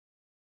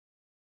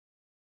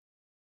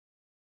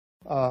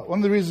One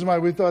of the reasons why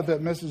we thought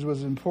that message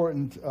was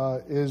important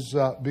is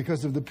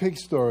because of the pig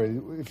story.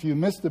 If you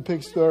missed the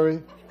pig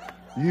story,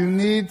 you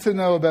need to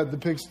know about the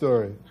pig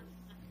story.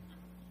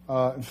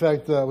 In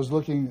fact, I was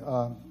looking,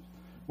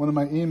 one of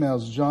my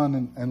emails,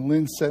 John and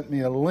Lynn sent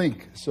me a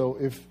link. So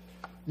if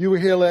you were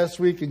here last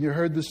week and you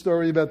heard the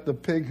story about the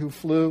pig who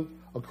flew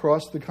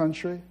across the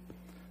country,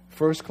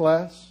 first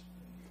class,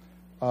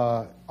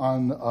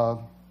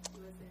 on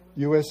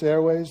U.S.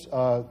 Airways,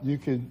 you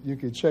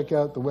could check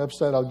out the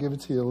website. I'll give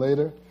it to you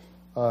later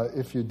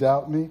if you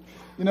doubt me.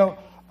 You know,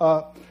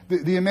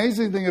 the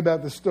amazing thing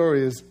about the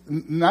story is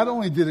not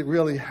only did it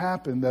really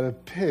happen that a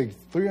pig,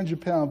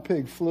 300-pound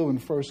pig, flew in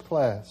first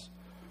class,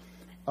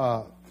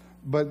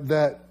 but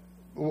that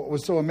what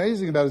was so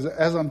amazing about it is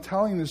as I'm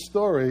telling this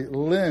story,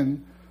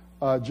 Lynn,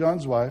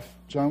 John's wife,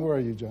 John, where are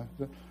you, John?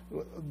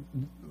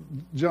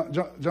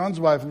 John's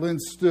wife, Lynn,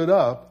 stood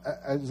up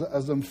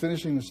as I'm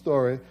finishing the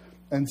story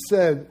and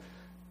said,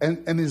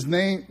 and his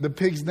name, the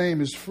pig's name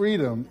is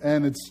Freedom,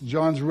 and it's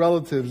John's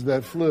relatives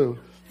that flew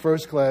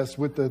first class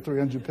with the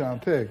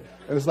 300-pound pig.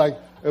 And it's like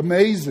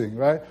amazing,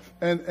 right?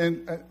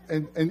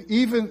 And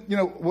even, you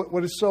know,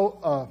 what is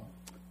so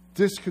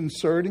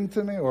disconcerting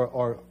to me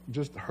or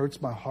just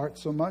hurts my heart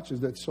so much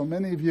is that so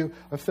many of you,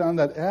 I found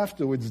that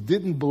afterwards,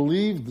 didn't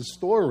believe the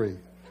story,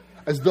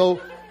 as though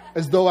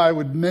I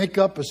would make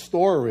up a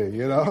story,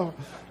 you know?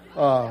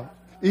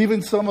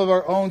 Even some of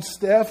our own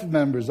staff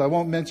members, I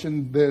won't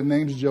mention their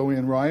names, Joey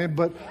and Ryan,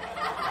 but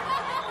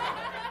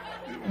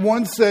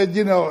one said,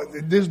 you know,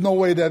 there's no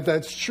way that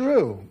that's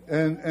true.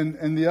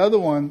 And the other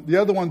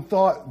one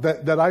thought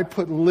that I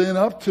put Lynn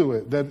up to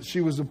it, that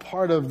she was a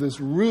part of this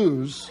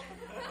ruse,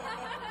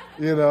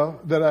 you know,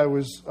 that I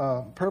was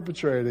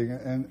perpetrating.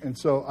 And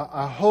so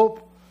I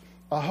hope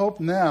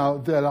now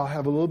that I'll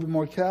have a little bit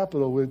more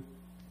capital with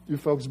you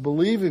folks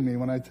believing me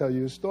when I tell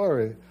you a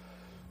story.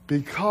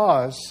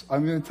 Because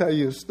I'm going to tell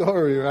you a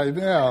story right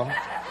now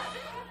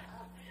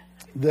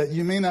that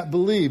you may not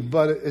believe,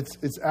 but it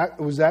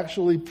was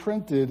actually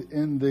printed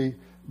in the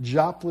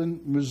Joplin,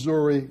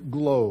 Missouri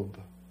Globe.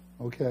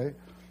 Okay,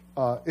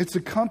 it's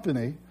a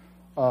company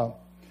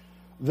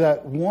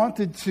that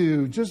wanted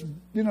to just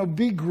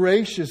be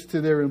gracious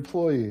to their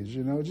employees.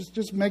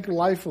 Just make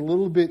life a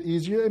little bit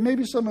easier. And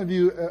maybe some of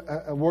you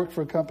work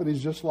for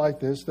companies just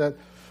like this that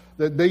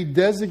they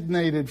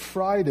designated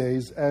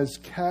Fridays as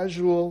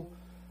casual.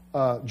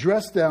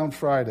 Dress down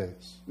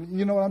Fridays.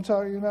 You know what I'm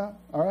talking about?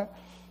 All right.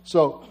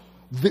 So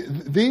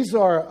these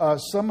are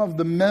some of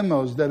the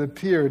memos that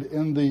appeared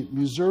in the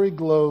Missouri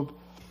Globe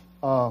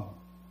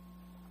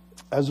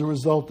as a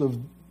result of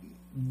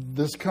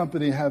this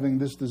company having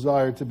this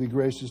desire to be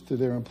gracious to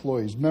their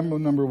employees. Memo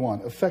number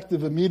 1,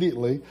 effective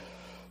immediately,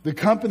 the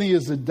company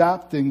is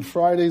adopting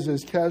Fridays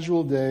as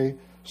casual day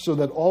so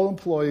that all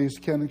employees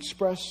can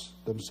express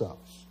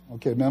themselves.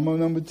 Okay, memo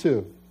number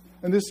 2.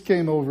 And this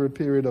came over a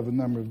period of a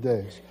number of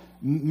days.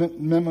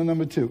 Memo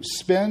number 2.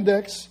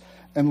 Spandex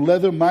and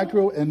leather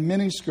micro and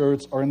mini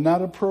skirts are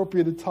not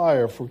appropriate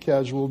attire for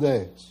casual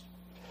days.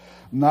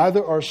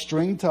 Neither are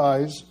string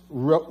ties,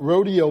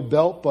 rodeo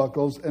belt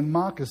buckles, and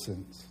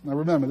moccasins. Now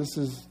remember, this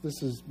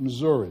is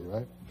Missouri,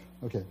 right?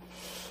 Okay.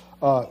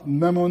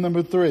 Memo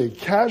number 3.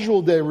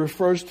 Casual day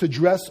refers to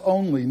dress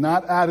only,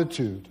 not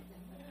attitude.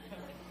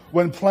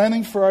 When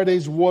planning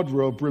Friday's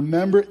wardrobe,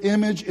 remember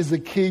image is a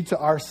key to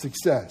our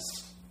success.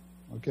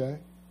 Okay?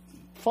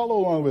 Follow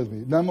along with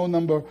me. Memo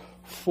number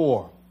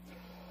 4.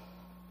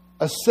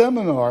 A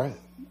seminar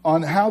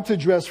on how to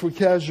dress for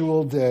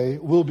casual day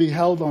will be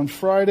held on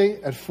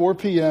Friday at 4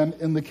 p.m.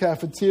 in the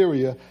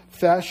cafeteria.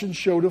 Fashion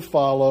show to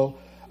follow.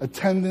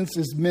 Attendance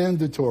is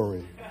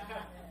mandatory.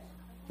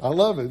 I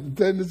love it.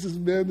 Attendance is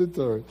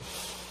mandatory.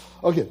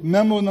 Okay,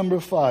 memo number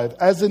 5.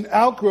 As an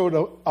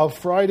outgrowth of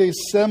Friday's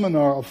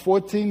seminar, a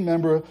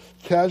 14-member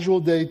casual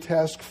day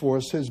task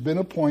force has been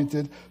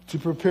appointed to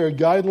prepare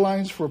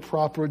guidelines for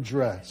proper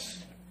dress.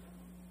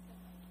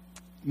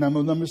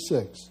 Memo number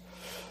 6.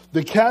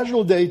 The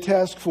casual day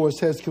task force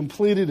has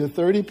completed a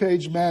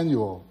 30-page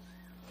manual.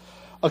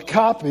 A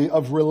copy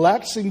of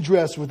Relaxing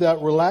Dress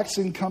Without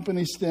Relaxing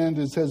Company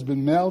Standards has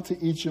been mailed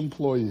to each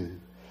employee.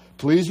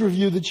 Please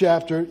review the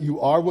chapter,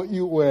 You Are What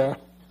You Wear,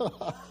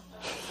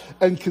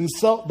 and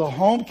consult the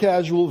home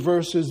casual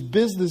versus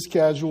business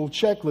casual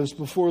checklist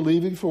before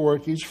leaving for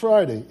work each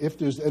Friday. If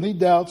there's any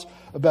doubts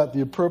about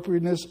the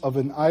appropriateness of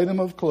an item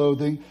of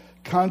clothing,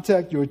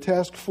 contact your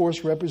task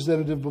force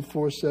representative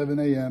before 7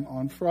 a.m.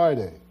 on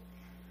Friday.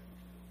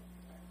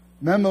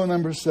 Memo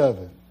number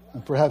 7,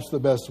 and perhaps the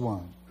best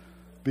one.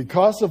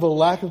 Because of a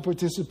lack of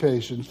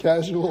participation,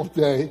 casual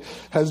day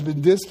has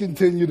been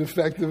discontinued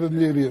effective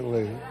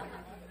immediately.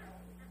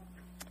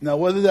 Now,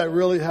 whether that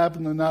really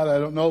happened or not, I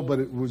don't know, but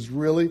it was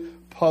really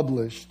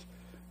published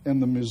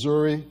in the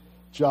Missouri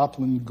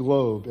Joplin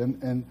Globe.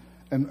 And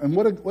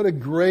what a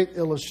great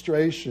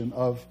illustration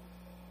of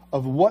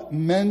what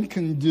men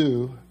can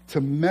do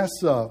to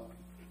mess up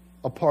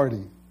a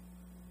party.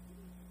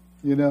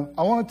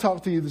 I want to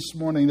talk to you this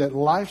morning that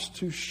life's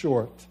too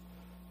short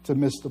to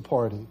miss the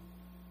party.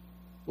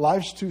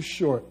 Life's too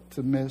short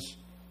to miss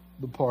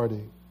the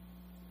party.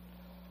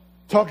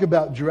 Talk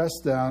about dress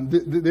down.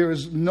 There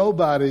is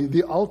nobody.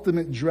 The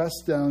ultimate dress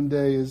down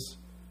day is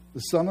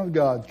the Son of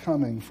God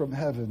coming from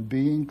heaven,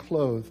 being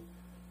clothed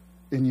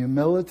in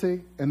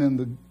humility and in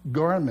the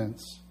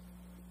garments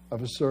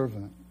of a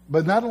servant.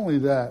 But not only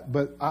that,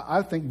 but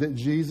I think that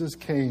Jesus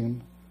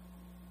came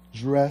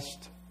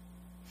dressed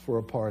for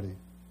a party.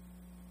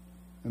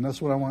 And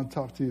that's what I want to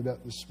talk to you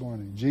about this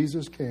morning.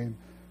 Jesus came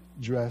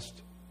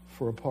dressed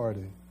for a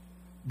party.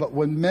 But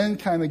when men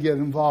kind of get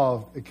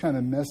involved, it kind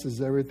of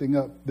messes everything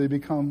up. They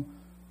become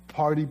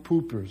party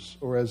poopers,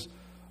 or as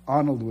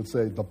Arnold would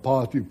say, the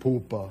party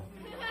pooper.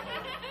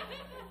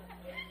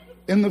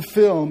 In the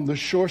film, The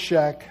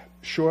Shawshank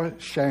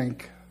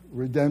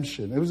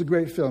Redemption. It was a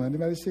great film.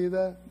 Anybody see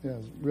that? Yeah,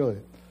 really.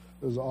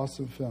 It was an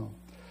awesome film.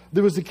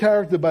 There was a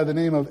character by the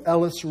name of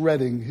Ellis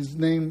Redding. His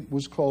name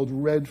was called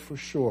Red for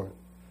short.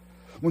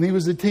 When he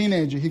was a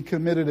teenager, he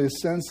committed a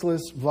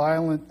senseless,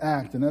 violent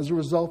act. And as a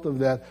result of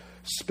that,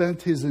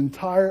 spent his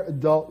entire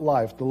adult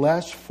life, the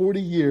last 40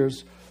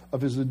 years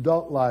of his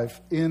adult life,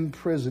 in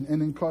prison,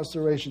 in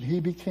incarceration. He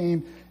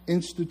became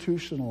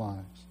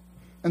institutionalized.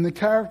 And the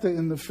character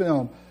in the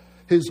film,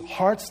 his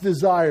heart's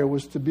desire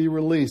was to be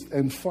released.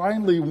 And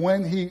finally,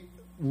 when he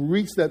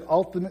reached that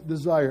ultimate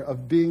desire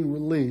of being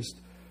released,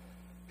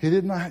 he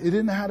didn't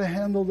know how to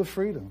handle the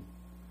freedom.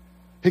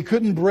 He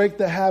couldn't break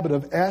the habit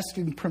of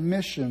asking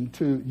permission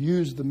to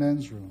use the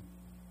men's room.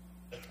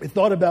 He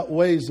thought about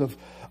ways of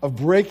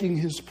breaking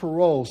his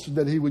parole so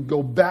that he would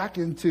go back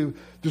into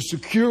the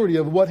security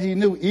of what he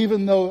knew,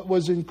 even though it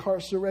was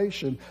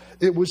incarceration.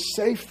 It was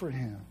safe for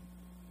him.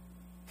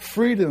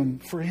 Freedom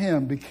for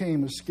him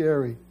became a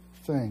scary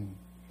thing.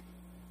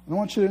 And I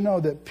want you to know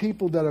that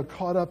people that are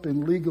caught up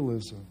in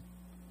legalism,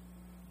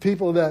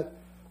 people that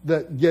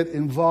get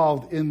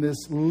involved in this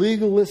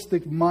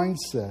legalistic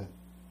mindset,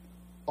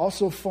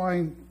 also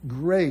find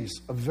grace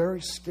a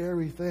very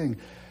scary thing.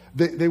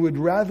 They would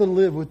rather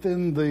live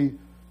within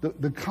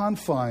the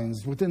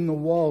confines, within the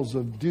walls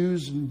of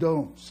do's and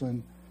don'ts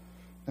and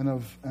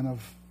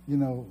of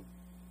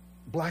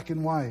black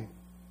and white.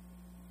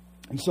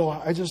 And so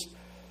I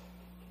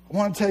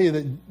want to tell you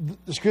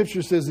that the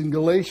Scripture says in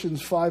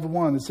Galatians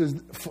 5:1, it says,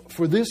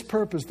 for this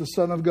purpose the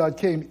Son of God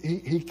came.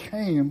 He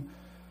came.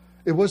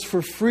 It was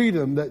for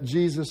freedom that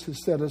Jesus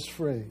has set us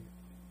free.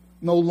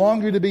 No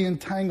longer to be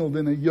entangled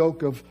in a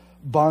yoke of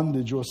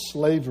bondage or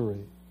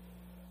slavery.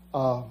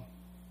 I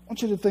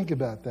want you to think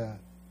about that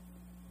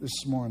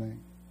this morning.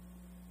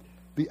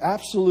 The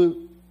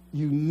absolute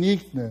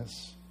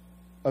uniqueness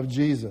of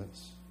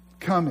Jesus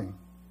coming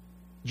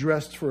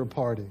dressed for a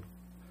party.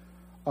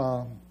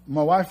 My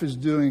wife is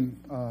doing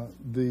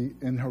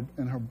in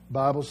her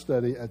Bible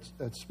study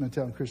at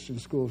Smithtown Christian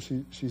School.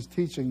 She's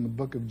teaching the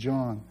book of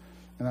John,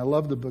 and I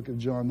love the book of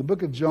John. The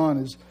book of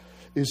John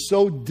is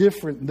so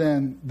different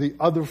than the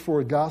other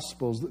four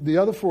Gospels. The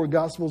other four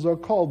Gospels are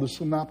called the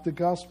Synoptic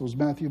Gospels,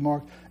 Matthew,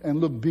 Mark, and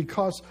Luke,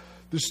 because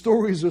the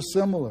stories are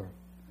similar.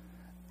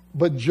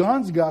 But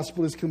John's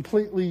Gospel is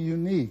completely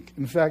unique.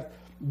 In fact,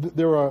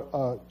 there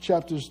are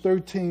chapters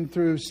 13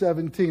 through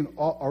 17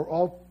 are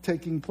all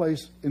taking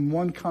place in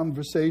one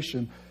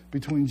conversation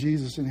between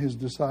Jesus and his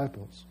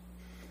disciples.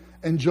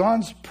 And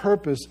John's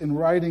purpose in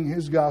writing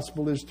his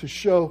Gospel is to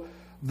show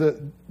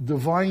the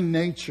divine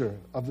nature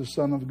of the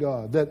Son of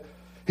God. That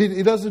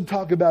he doesn't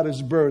talk about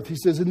his birth. He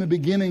says, in the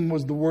beginning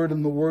was the Word,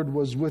 and the Word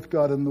was with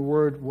God, and the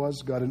Word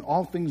was God. And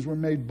all things were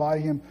made by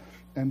him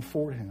and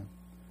for him.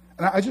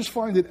 And I just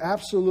find it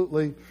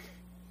absolutely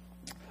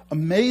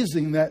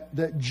amazing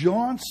that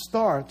John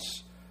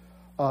starts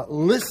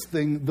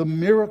listing the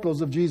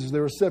miracles of Jesus.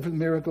 There are 7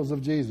 miracles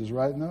of Jesus,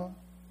 right, Noah?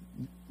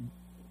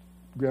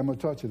 Grandma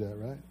taught you that,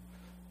 right?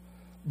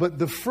 But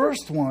the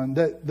first one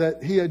that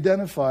he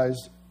identifies,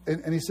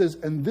 and he says,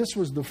 and this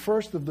was the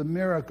first of the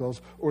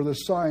miracles or the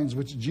signs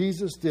which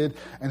Jesus did,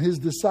 and his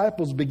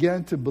disciples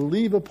began to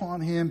believe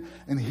upon him,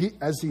 and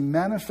as he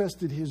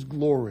manifested his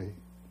glory.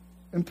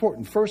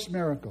 Important. First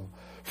miracle.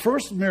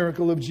 First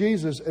miracle of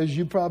Jesus, as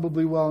you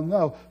probably well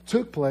know,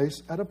 took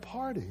place at a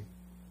party.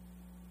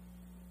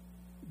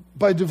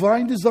 By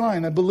divine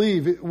design, I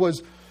believe it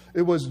was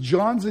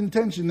John's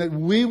intention that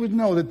we would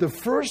know that the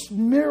first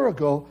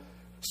miracle,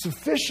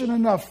 sufficient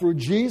enough for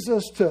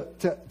Jesus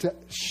to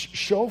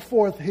show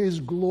forth his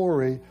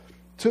glory,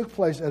 took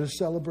place at a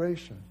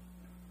celebration,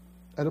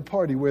 at a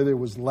party where there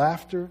was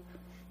laughter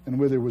and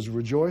where there was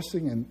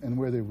rejoicing and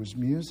where there was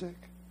music.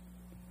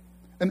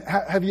 And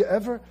have you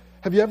ever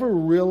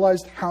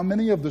realized how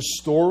many of the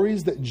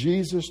stories that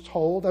Jesus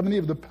told, how many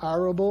of the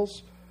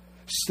parables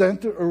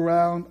center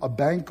around a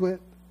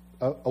banquet,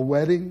 a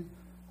wedding,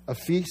 a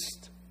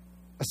feast,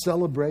 a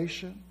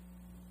celebration?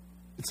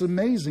 It's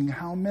amazing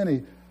how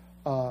many,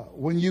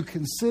 when you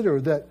consider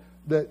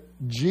that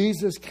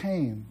Jesus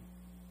came.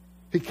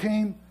 He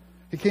came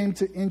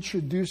to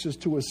introduce us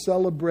to a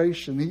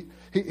celebration.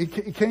 He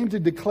came to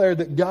declare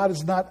that God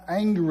is not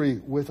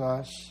angry with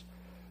us,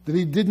 that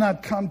he did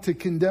not come to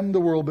condemn the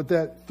world, but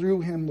that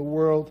through him the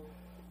world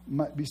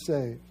might be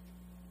saved.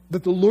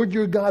 That the Lord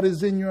your God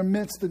is in your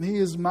midst, and he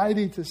is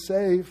mighty to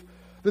save.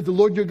 that the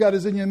Lord your God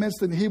is in your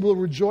midst, and he will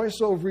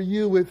rejoice over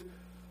you with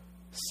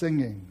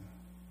singing.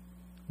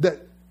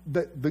 That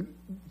the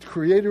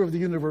creator of the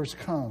universe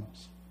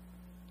comes,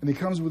 and he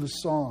comes with a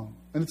song.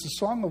 And it's a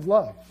song of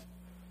love.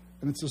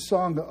 And it's a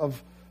song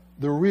of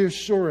the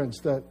reassurance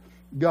that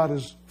God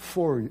is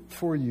for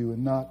you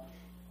and not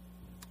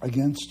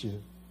against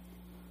you.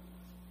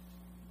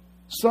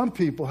 Some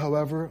people,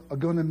 however, are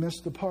going to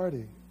miss the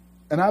party.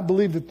 And I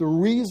believe that the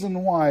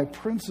reason why,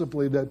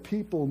 principally, that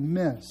people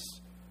miss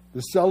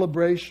the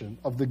celebration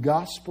of the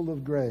gospel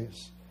of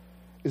grace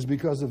is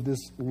because of this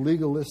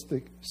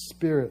legalistic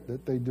spirit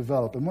that they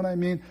develop. And when I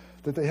mean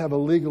that they have a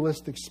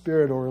legalistic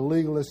spirit or a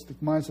legalistic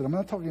mindset, I'm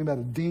not talking about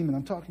a demon.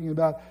 I'm talking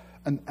about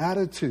an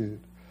attitude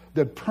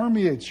that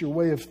permeates your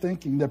way of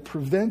thinking, that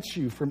prevents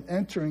you from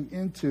entering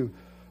into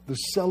the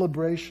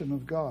celebration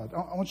of God.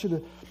 I want you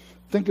to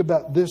think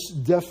about this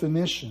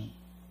definition.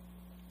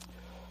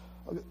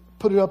 I'll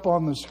put it up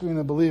on the screen.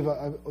 I believe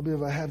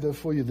I have that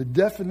for you. The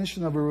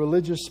definition of a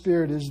religious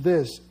spirit is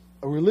this.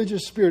 A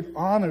religious spirit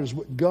honors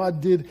what God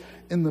did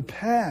in the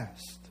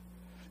past,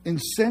 in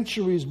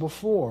centuries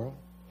before,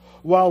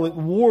 while it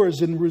wars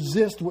and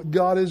resists what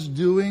God is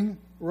doing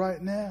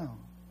right now,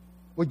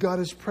 what God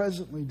is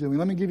presently doing.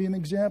 Let me give you an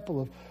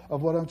example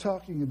of what I'm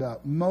talking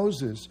about.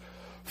 Moses.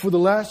 For the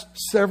last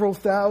several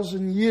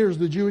thousand years,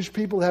 the Jewish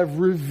people have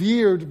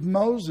revered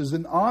Moses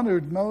and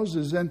honored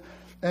Moses and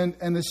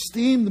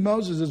esteemed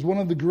Moses as one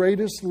of the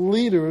greatest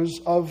leaders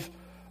of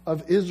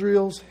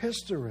Israel's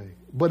history.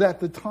 But at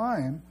the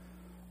time,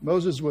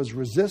 Moses was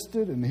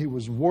resisted and he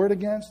was warred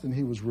against and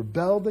he was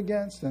rebelled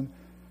against, and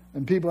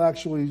people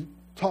actually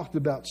talked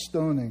about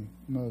stoning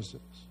Moses.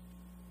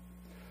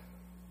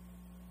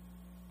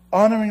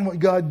 Honoring what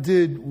God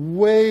did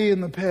way in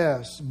the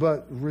past,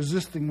 but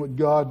resisting what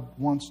God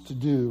wants to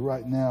do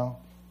right now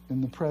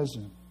in the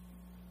present.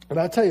 But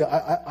I tell you,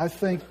 I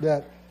think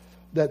that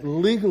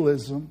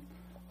legalism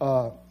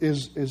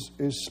is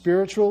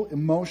spiritual,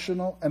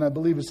 emotional, and I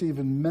believe it's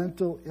even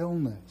mental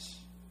illness.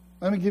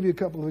 Let me give you a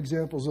couple of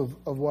examples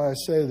of why I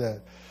say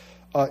that.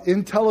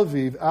 In Tel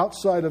Aviv,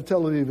 outside of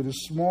Tel Aviv, in a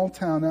small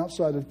town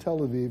outside of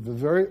Tel Aviv, a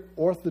very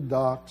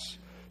orthodox,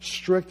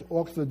 strict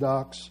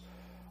orthodox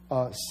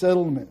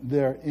settlement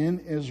there in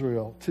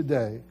Israel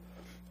today,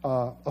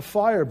 a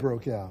fire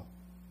broke out.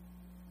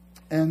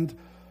 And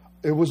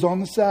it was on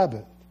the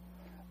Sabbath.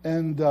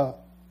 And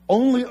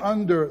only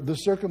under the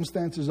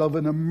circumstances of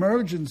an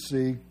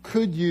emergency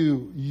could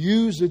you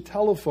use a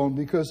telephone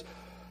because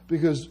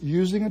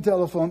using a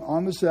telephone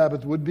on the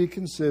Sabbath would be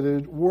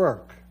considered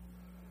work.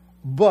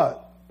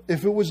 But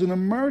if it was an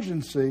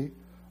emergency,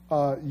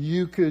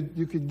 you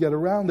could get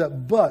around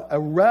that. But a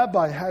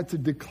rabbi had to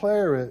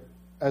declare it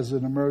as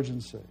an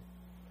emergency.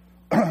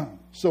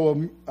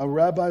 So a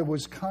rabbi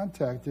was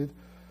contacted,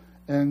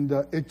 and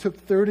it took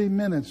 30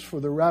 minutes for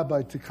the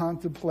rabbi to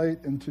contemplate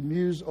and to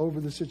muse over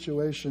the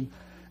situation.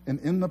 And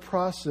in the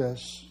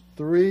process,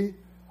 3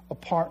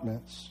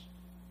 apartments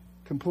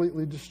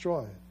completely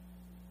destroyed.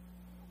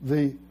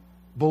 The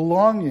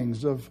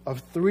belongings of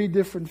 3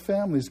 different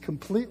families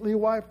completely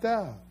wiped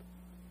out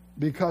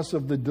because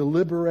of the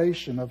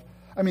deliberation of,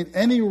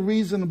 any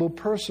reasonable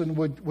person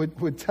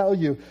would tell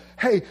you,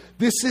 hey,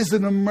 this is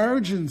an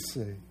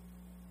emergency.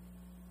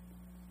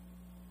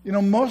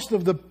 Most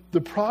of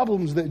the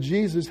problems that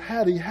Jesus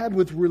had, he had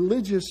with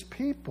religious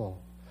people.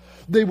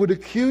 They would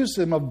accuse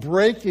him of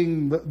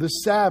breaking the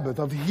Sabbath,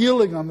 of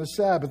healing on the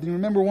Sabbath. You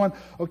remember one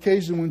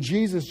occasion when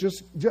Jesus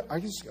I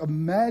just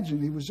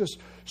imagine he was just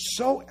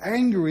so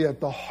angry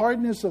at the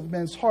hardness of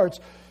men's hearts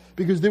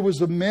because there was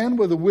a man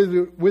with a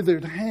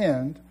withered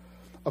hand,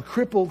 a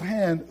crippled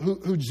hand,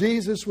 who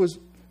Jesus was,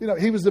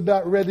 he was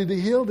about ready to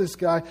heal this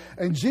guy.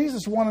 And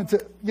Jesus wanted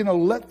to,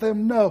 let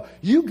them know,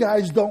 you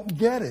guys don't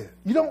get it.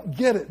 You don't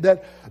get it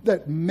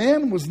that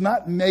man was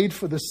not made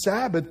for the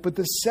Sabbath, but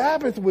the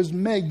Sabbath was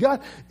made.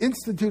 God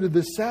instituted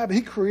the Sabbath.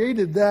 He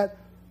created that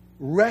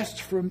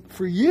rest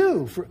for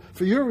you,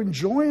 for your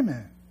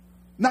enjoyment,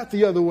 not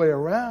the other way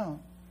around.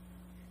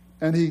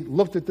 And he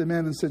looked at the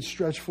man and said,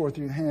 stretch forth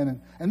your hand.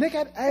 And they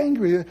got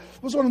angry. It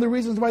was one of the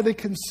reasons why they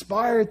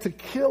conspired to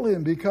kill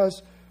him,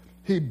 because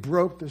he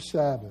broke the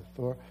Sabbath.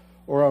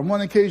 Or on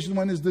one occasion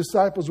when his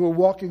disciples were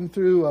walking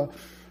through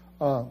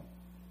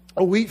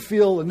a wheat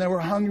field and they were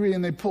hungry,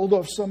 and they pulled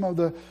off some of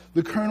the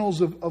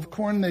kernels of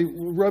corn. They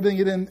were rubbing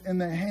it in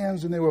their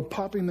hands, and they were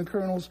popping the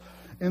kernels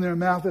in their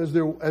mouth as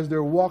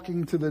they're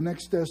walking to the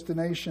next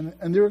destination.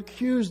 And they're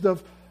accused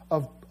of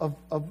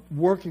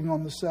working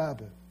on the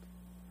Sabbath.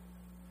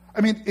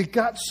 It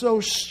got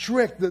so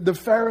strict that the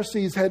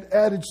Pharisees had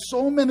added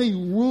so many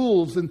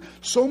rules and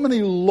so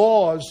many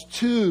laws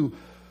to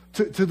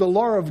the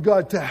law of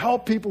God to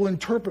help people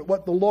interpret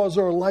what the laws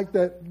are, like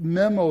that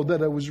memo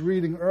that I was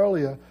reading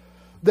earlier,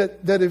 that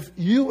if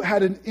you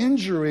had an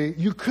injury,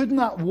 you could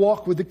not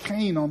walk with a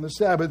cane on the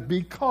Sabbath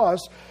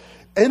because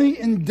any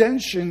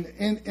indention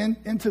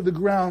into the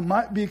ground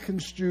might be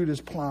construed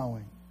as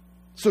plowing.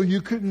 So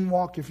you couldn't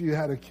walk if you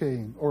had a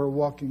cane or a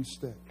walking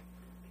stick.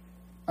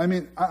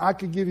 I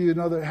could give you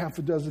another half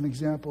a dozen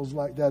examples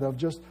like that of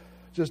just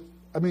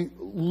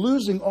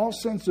losing all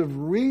sense of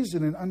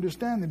reason and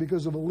understanding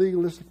because of a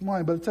legalistic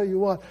mind. But I tell you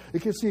what,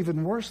 it gets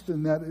even worse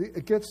than that.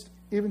 It gets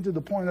even to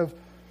the point of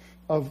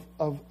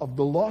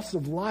the loss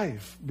of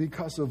life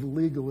because of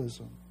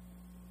legalism.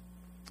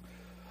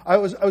 I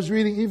was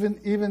reading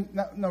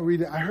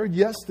I heard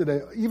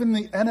yesterday, even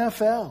the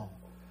NFL,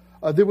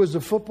 there was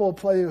a football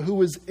player who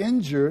was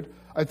injured.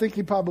 I think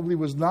he probably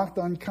was knocked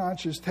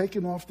unconscious,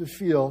 taken off the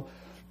field,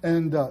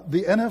 and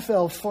the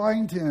NFL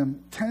fined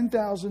him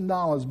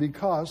 $10,000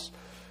 because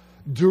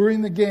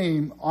during the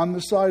game on the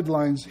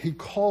sidelines, he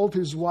called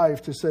his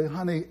wife to say,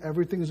 "Honey,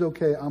 everything's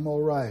okay, I'm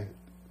all right."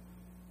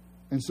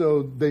 And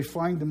so they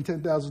fined him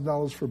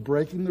 $10,000 for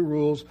breaking the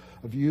rules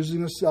of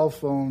using a cell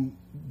phone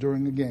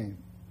during the game,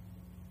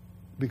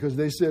 because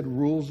they said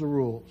rules are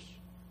rules.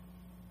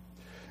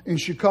 In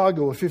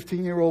Chicago, a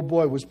 15-year-old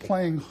boy was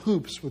playing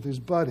hoops with his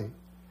buddy,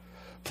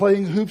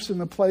 playing hoops in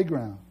the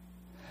playground.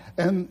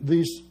 And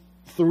these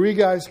three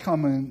guys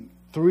come in,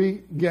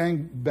 three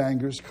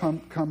gangbangers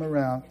come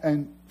around,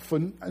 and for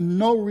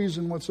no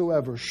reason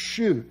whatsoever,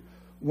 shoot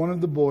one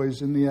of the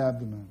boys in the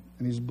abdomen,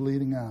 and he's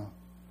bleeding out.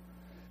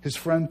 His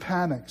friend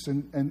panics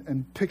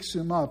and picks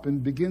him up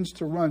and begins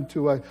to run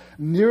to a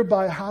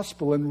nearby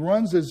hospital and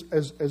runs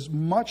as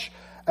much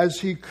as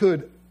he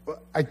could.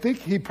 I think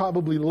he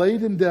probably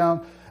laid him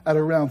down at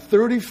around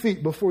 30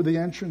 feet before the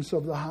entrance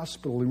of the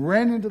hospital. He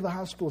ran into the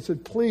hospital and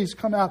said, "Please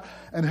come out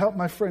and help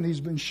my friend. He's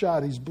been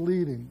shot. He's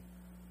bleeding."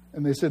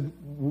 And they said,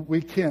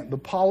 "We can't. The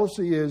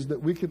policy is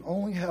that we can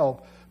only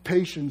help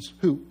patients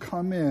who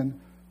come in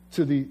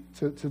to the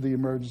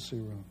emergency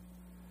room."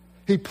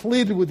 He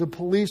pleaded with the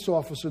police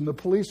officer, and the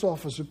police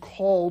officer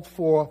called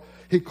for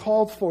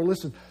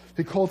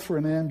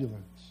an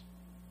ambulance.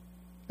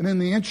 And in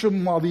the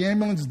interim, while the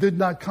ambulance did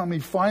not come, he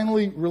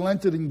finally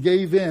relented and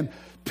gave in,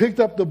 picked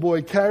up the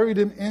boy, carried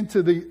him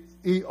into the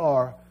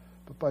ER,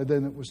 but by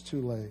then it was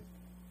too late.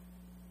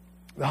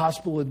 The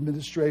hospital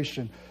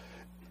administration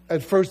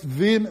at first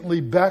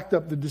vehemently backed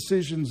up the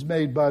decisions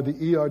made by the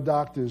ER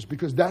doctors,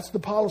 because that's the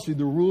policy,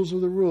 the rules are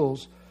the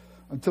rules,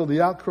 until the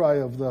outcry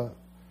of the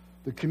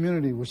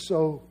community was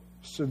so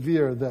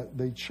severe that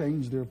they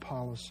changed their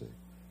policy.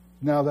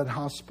 Now that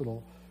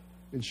hospital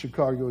in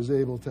Chicago is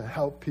able to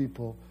help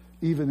people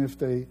even if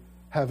they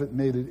haven't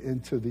made it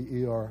into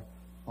the ER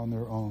on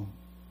their own.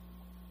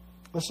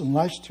 Listen,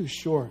 life's too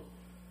short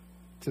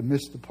to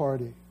miss the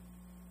party.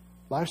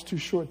 Life's too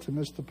short to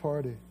miss the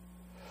party.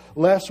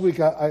 Last week,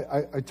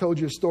 I told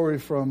you a story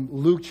from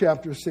Luke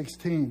chapter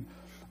 16,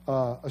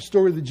 a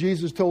story that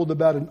Jesus told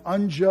about an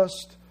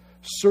unjust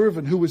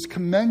servant who was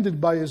commended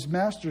by his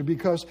master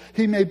because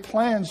he made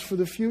plans for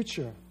the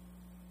future.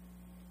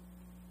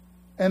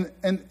 And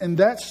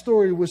that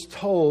story was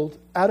told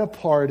at a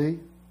party,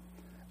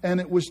 and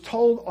it was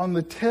told on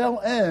the tail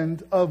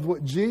end of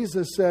what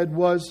Jesus said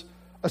was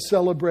a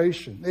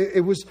celebration.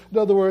 It was, in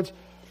other words,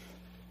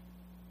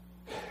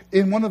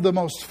 in one of the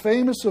most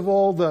famous of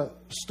all the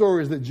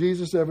stories that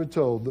Jesus ever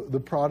told, the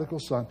prodigal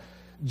son,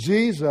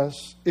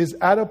 Jesus is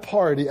at a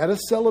party, at a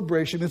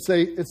celebration. It's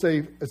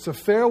a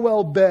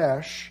farewell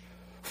bash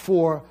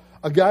for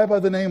a guy by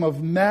the name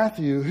of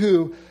Matthew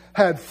who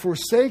had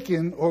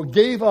forsaken or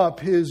gave up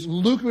his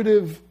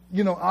lucrative,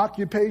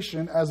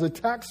 occupation as a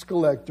tax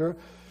collector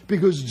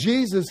because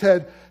Jesus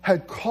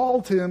had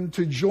called him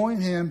to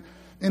join him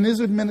in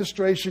his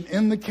administration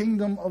in the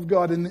kingdom of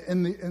God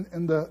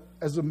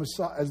as the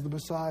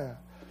Messiah.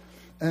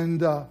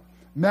 And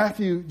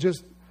Matthew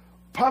just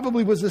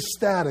probably was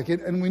ecstatic.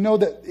 And we know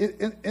that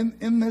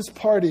in this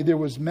party there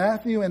was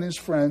Matthew and his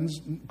friends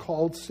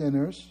called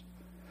sinners.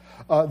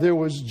 There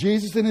was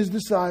Jesus and his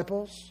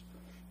disciples.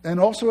 And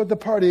also at the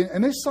party,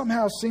 and they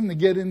somehow seemed to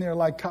get in there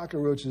like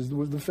cockroaches,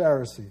 with the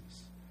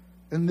Pharisees.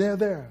 And they're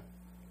there.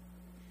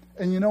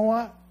 And you know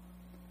what?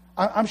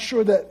 I'm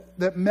sure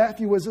that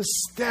Matthew was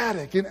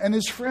ecstatic, and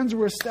his friends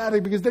were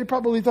ecstatic because they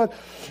probably thought,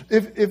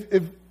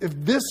 if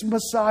this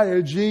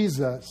Messiah,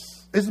 Jesus,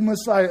 is the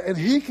Messiah, and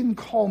he can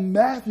call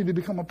Matthew to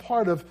become a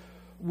part of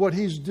what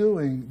he's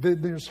doing,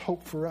 then there's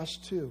hope for us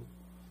too.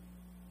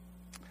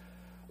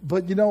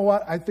 But you know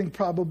what? I think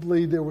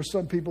probably there were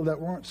some people that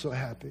weren't so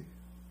happy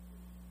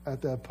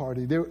at that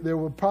party. There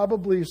were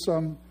probably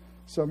some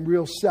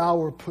real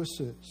sour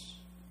pussies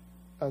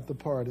at the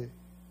party.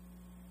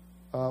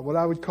 What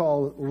I would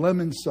call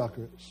lemon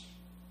suckers,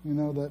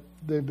 that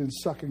they've been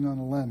sucking on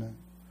a lemon.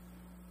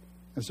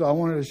 And so I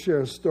wanted to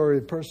share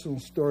a personal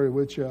story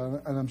with you,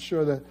 and I'm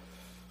sure that,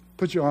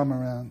 put your arm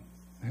around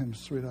him,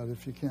 sweetheart,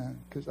 if you can,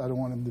 because I don't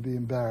want him to be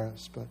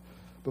embarrassed.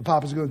 But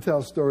Papa's going to tell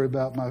a story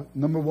about my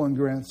number one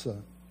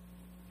grandson.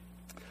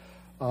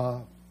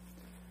 I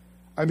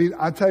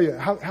tell you,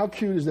 how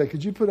cute is that?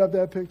 Could you put up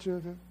that picture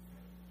of him?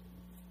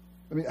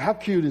 How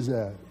cute is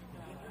that?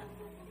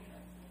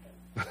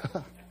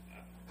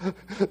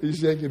 He's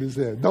shaking his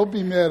head. Don't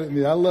be mad at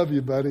me. I love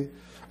you, buddy.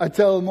 I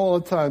tell him all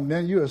the time,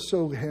 man, you are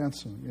so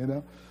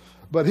handsome,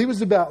 But he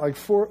was about like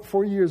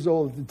 4 years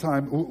old at the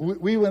time.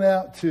 We went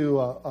out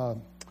to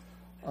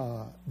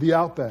the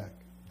Outback,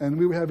 and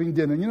we were having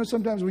dinner.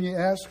 Sometimes when you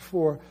ask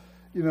for,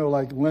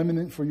 like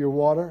lemon for your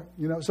water.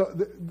 So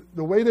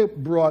the waiter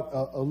brought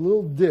a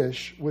little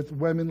dish with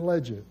lemon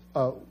wedges.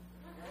 I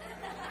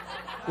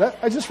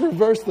just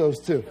reversed those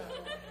two.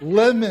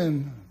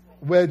 Lemon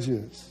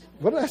wedges.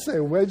 What did I say?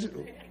 Wedges?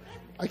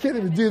 I can't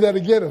even do that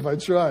again if I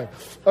try.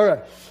 All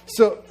right.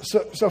 So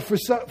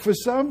for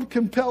some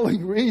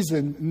compelling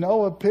reason,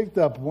 Noah picked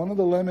up one of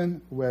the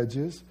lemon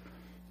wedges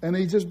and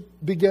he just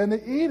began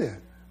to eat it.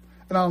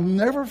 And I'll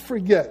never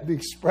forget the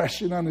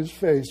expression on his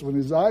face when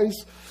his eyes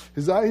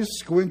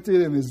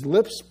squinted and his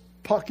lips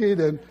puckered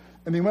and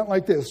he went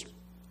like this.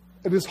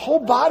 And his whole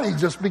body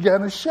just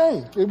began to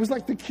shake. It was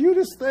like the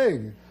cutest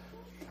thing.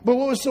 But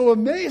what was so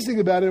amazing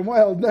about it, and why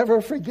I'll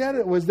never forget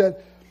it, was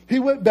that he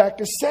went back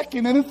a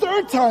second and a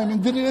third time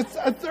and did it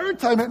a third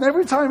time. And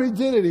every time he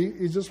did it,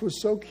 he just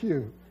was so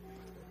cute.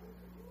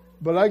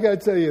 But I got to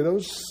tell you,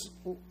 those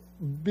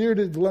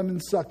bearded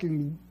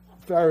lemon-sucking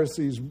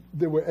Pharisees,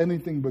 they were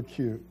anything but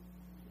cute.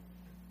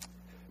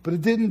 But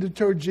it didn't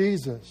deter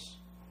Jesus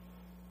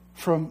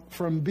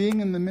from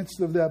being in the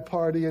midst of that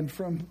party and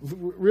from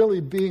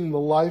really being the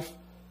life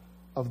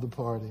of the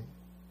party.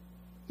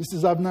 He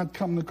says, I've not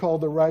come to call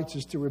the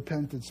righteous to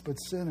repentance, but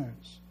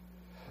sinners.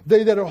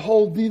 They that are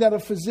whole need not a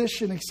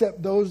physician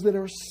except those that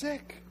are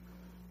sick.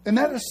 And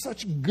that is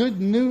such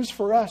good news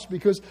for us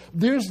because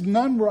there's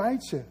none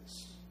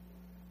righteous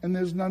and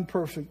there's none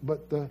perfect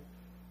but the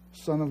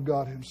Son of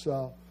God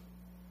himself.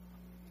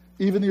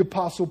 Even the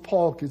Apostle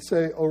Paul could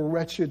say, O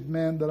wretched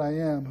man that I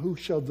am, who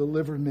shall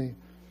deliver me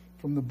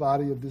from the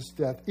body of this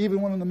death?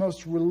 Even one of the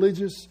most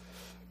religious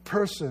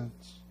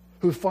persons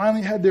who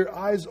finally had their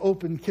eyes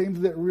open came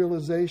to that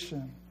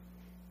realization.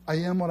 I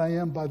am what I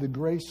am by the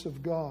grace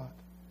of God.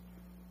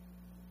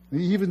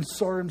 He even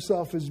saw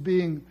himself as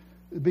being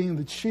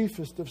the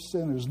chiefest of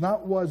sinners.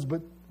 Not was,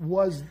 but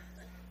was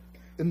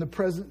in the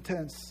present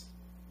tense.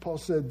 Paul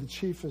said the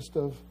chiefest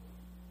of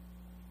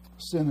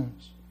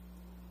sinners.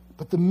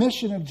 But the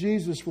mission of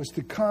Jesus was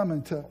to come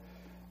and to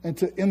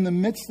in the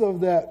midst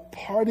of that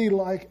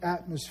party-like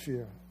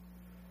atmosphere,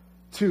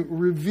 to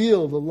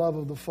reveal the love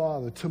of the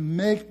Father, to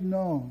make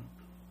known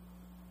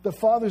the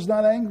Father's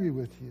not angry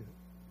with you,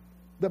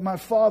 that my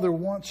Father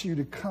wants you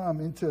to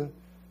come into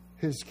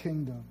his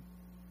kingdom,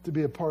 to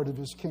be a part of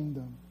his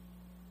kingdom.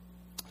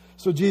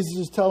 So Jesus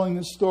is telling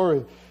this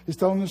story. He's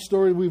telling this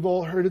story. We've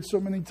all heard it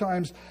so many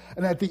times.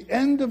 And at the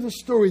end of the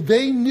story,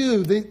 they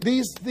knew,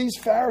 these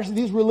Pharisees,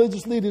 these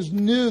religious leaders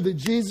knew that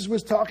Jesus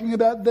was talking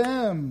about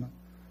them.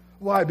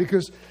 Why?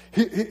 Because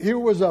here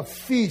was a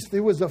feast.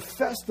 There was a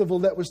festival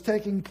that was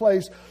taking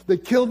place. They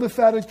killed the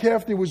fatted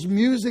calf. There was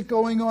music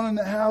going on in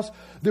the house.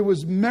 There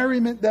was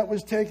merriment that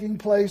was taking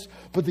place.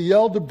 But the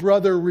elder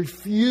brother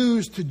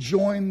refused to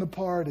join the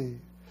party.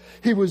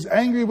 He was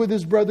angry with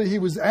his brother. He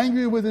was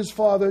angry with his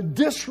father.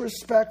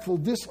 Disrespectful,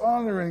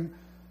 dishonoring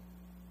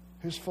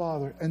his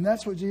father. And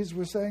that's what Jesus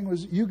was saying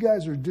was, you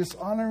guys are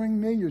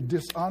dishonoring me. You're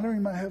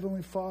dishonoring my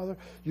heavenly Father.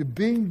 You're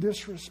being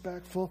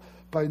disrespectful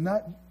by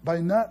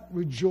not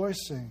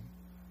rejoicing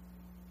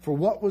for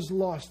what was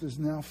lost is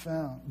now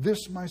found.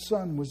 This my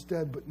son was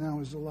dead, but now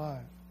is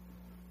alive.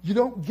 You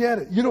don't get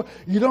it.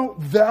 You don't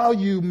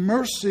value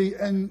mercy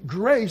and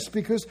grace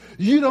because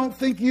you don't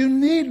think you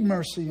need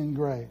mercy and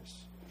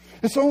grace.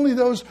 It's only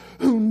those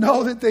who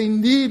know that they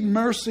need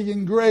mercy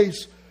and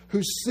grace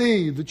who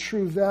see the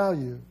true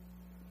value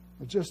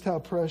of just how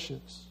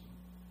precious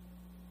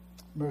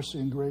mercy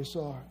and grace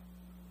are.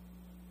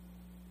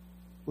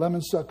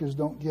 Lemon suckers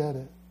don't get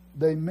it.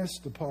 They miss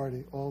the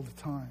party all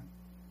the time.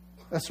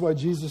 That's why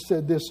Jesus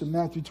said this in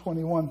Matthew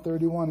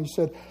 21:31. He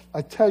said,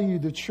 I tell you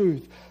the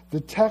truth,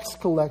 the tax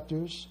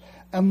collectors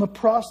and the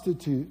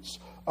prostitutes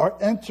are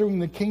entering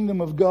the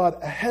kingdom of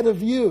God ahead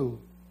of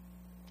you.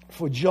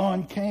 For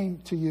John came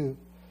to you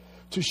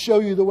to show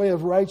you the way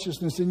of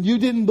righteousness, and you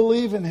didn't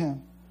believe in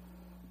him.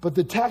 But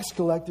the tax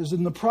collectors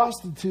and the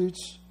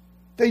prostitutes,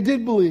 they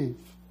did believe.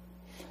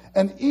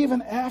 And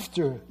even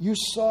after you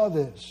saw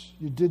this,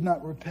 you did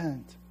not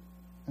repent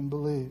and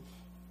believe.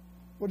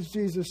 What is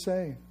Jesus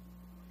saying?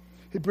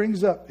 He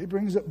brings up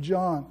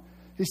John.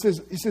 He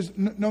says,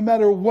 no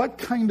matter what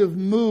kind of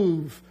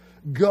move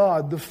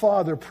God the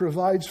Father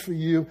provides for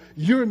you,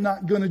 you're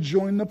not going to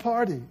join the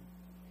party.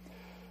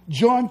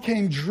 John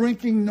came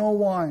drinking no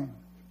wine,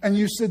 and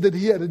you said that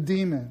he had a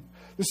demon.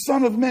 The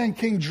Son of Man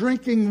came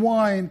drinking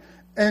wine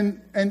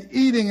and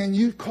eating, and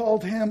you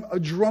called him a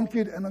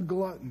drunkard and a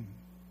glutton.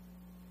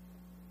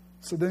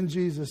 So then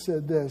Jesus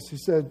said this. He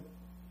said,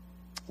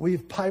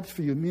 we've piped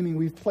for you, meaning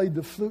we've played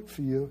the flute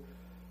for you,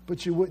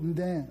 but you wouldn't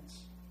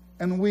dance.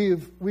 And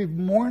we've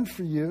mourned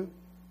for you,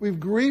 we've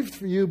grieved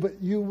for you,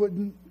 but you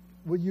wouldn't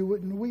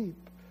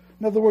weep.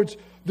 In other words,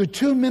 the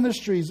two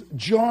ministries,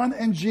 John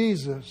and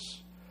Jesus,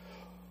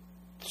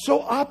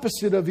 so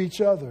opposite of each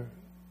other.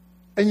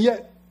 And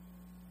yet,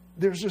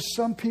 there's just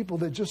some people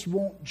that just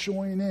won't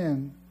join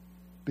in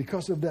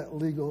because of that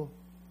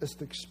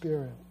legalistic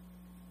spirit.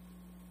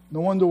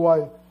 No wonder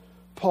why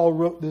Paul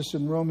wrote this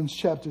in Romans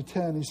chapter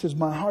 10. He says,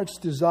 my heart's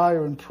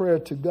desire and prayer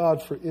to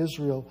God for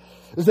Israel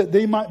is that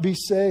they might be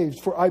saved.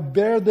 For I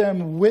bear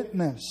them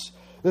witness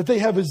that they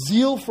have a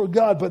zeal for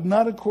God, but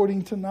not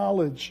according to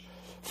knowledge.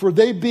 For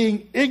they,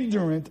 being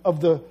ignorant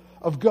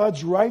of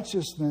God's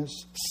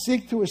righteousness,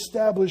 seek to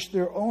establish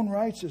their own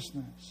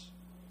righteousness.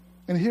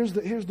 And here's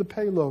the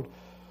payload.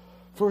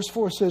 Verse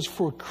 4 says,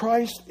 for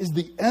Christ is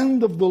the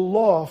end of the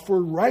law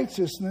for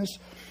righteousness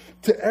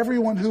to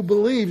everyone who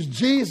believes.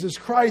 Jesus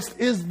Christ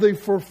is the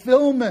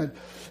fulfillment.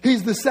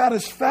 He's the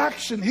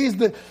satisfaction. He's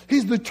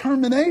the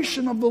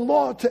termination of the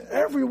law to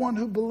everyone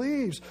who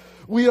believes.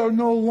 We are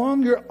no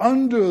longer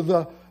under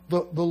the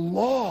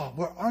law.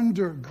 We're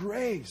under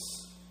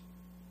grace.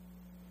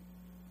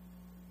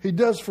 He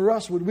does for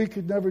us what we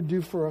could never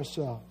do for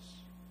ourselves.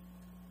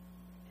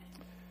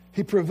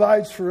 He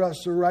provides for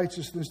us a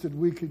righteousness that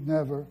we could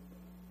never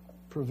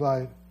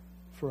provide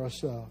for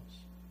ourselves.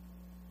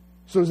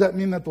 So does that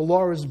mean that the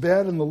law is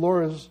bad and the law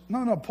is...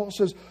 No, Paul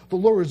says the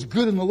law is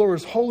good and the law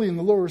is holy and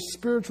the law is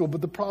spiritual,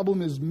 but the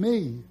problem is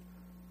me.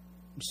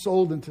 I'm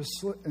sold into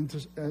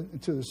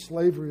the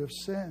slavery of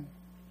sin.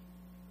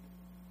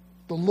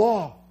 The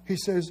law, he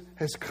says,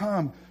 has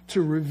come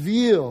to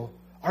reveal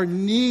our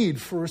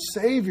need for a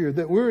Savior,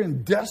 that we're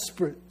in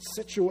desperate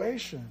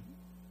situation.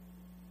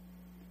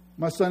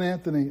 My son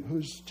Anthony,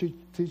 who's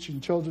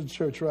teaching children's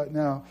church right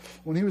now,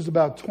 when he was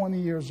about 20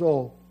 years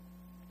old,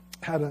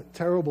 had a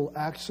terrible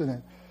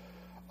accident.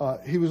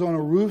 He was on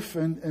a roof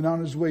and on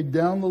his way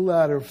down the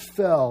ladder,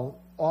 fell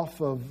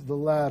off of the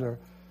ladder.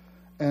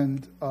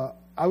 And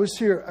I was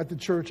here at the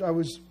church. It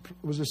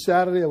was a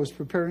Saturday. I was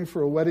preparing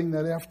for a wedding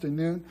that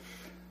afternoon.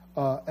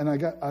 And I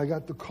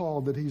got the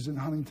call that he's in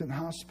Huntington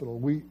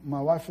Hospital.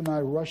 My wife and I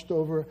rushed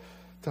over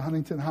to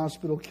Huntington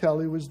Hospital.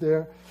 Kelly was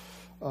there.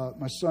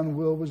 My son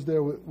Will was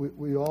there.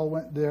 We all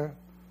went there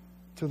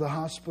to the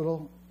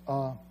hospital.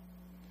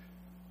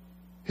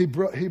 He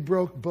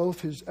broke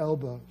both his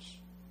elbows.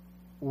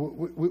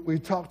 We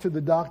talked to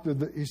the doctor.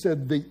 He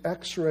said the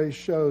X-ray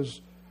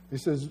shows. He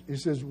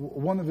says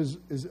one of his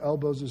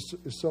elbows is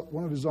so,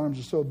 one of his arms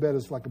is so bad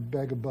it's like a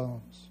bag of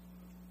bones.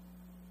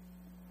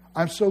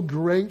 I'm so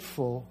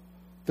grateful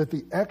that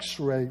the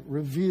X-ray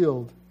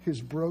revealed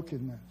his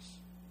brokenness,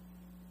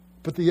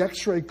 but the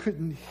X-ray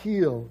couldn't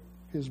heal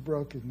his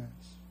brokenness.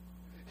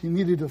 He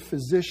needed a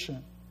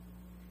physician.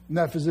 And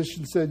that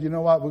physician said, you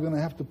know what, we're going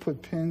to have to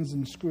put pins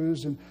and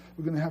screws and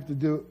we're going to have to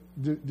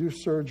do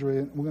surgery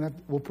and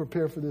we'll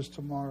prepare for this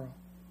tomorrow.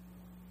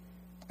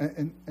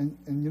 And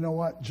you know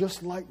what?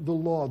 Just like the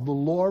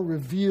law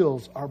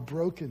reveals our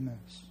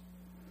brokenness,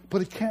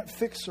 but it can't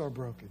fix our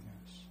brokenness.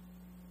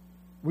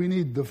 We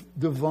need the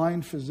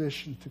divine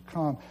physician to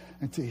come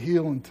and to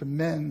heal and to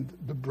mend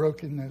the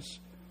brokenness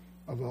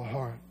of our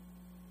heart.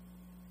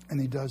 And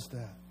he does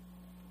that.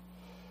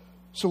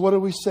 So what are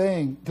we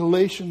saying?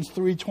 Galatians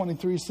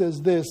 3:23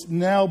 says this,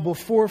 now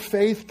before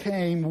faith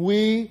came,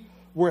 we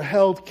were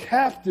held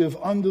captive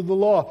under the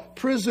law,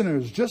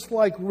 prisoners, just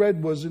like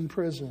Red was in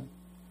prison.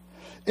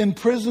 In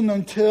prison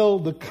until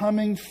the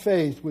coming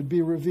faith would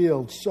be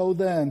revealed. So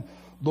then,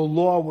 the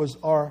law was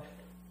our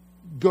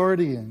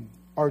guardian,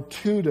 our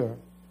tutor,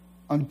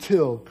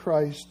 until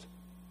Christ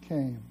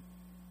came.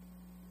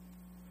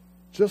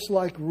 Just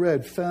like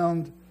Red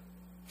found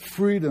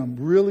freedom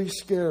really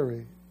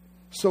scary,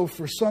 so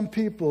for some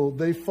people,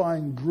 they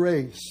find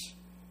grace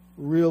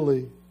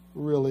really,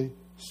 really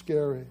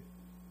scary.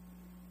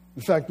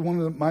 In fact, one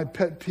of my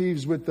pet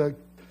peeves with the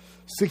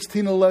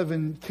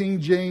 1611 King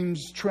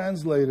James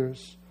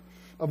translators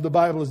of the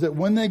Bible is that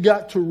when they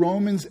got to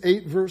Romans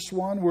 8 verse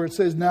 1, where it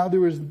says, now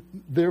there is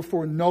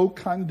therefore no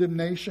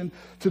condemnation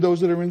to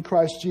those that are in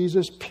Christ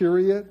Jesus,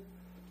 period.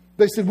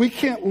 They said, we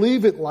can't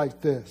leave it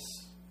like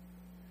this.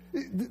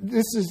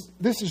 This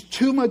is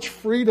too much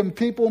freedom.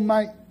 People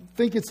might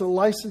think it's a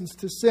license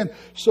to sin.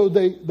 So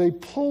they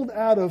pulled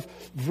out of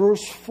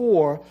verse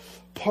 4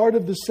 part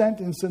of the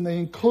sentence and they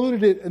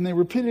included it and they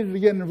repeated it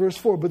again in verse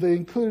 4, but they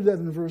included that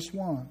in verse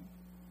 1.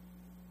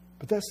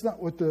 But that's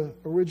not what the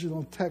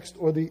original text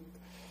or the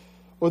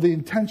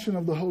intention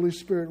of the Holy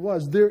Spirit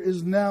was. There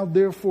is now,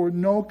 therefore,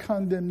 no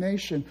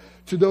condemnation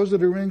to those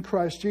that are in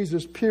Christ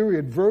Jesus,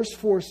 period. Verse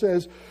 4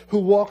 says, who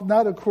walk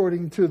not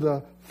according to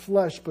the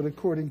flesh, but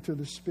according to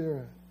the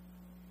Spirit.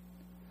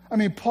 I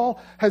mean, Paul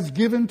has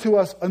given to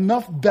us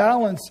enough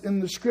balance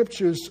in the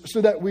Scriptures so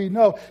that we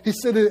know. He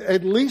said it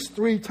at least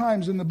 3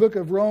 times in the book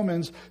of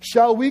Romans,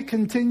 shall we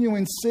continue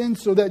in sin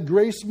so that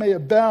grace may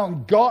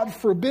abound? God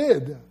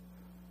forbid.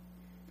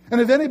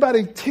 And if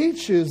anybody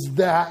teaches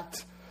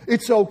that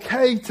it's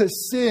okay to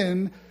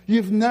sin,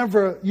 you've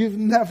never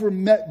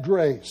met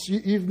grace.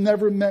 You've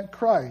never met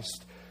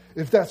Christ,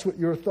 if that's what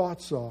your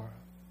thoughts are.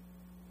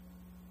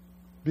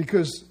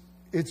 Because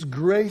it's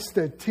grace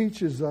that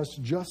teaches us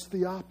just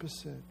the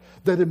opposite,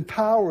 that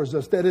empowers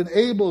us, that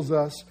enables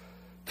us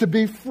to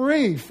be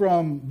free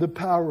from the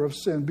power of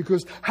sin.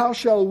 Because how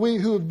shall we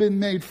who have been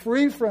made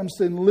free from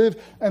sin live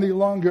any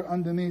longer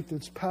underneath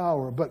its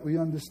power? But we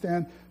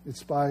understand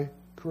it's by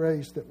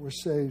grace that we're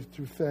saved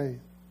through faith.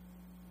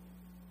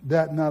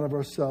 That not of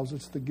ourselves,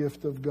 it's the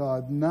gift of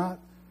God, not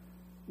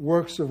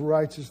works of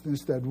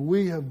righteousness that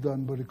we have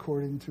done, but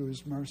according to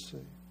His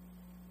mercy.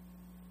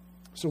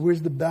 So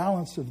where's the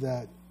balance of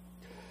that?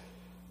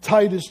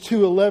 Titus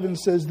 2:11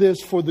 says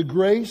this, "For the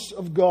grace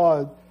of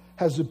God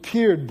has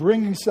appeared,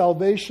 bringing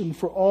salvation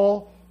for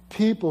all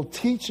people,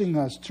 teaching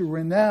us to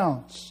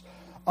renounce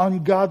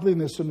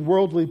ungodliness and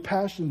worldly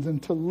passions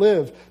and to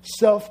live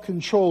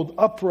self-controlled,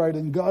 upright,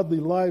 and godly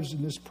lives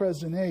in this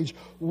present age,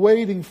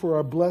 waiting for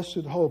our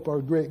blessed hope,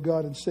 our great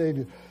God and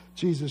Savior,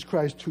 Jesus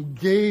Christ, who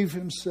gave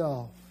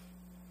himself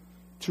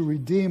to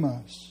redeem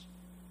us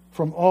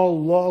from all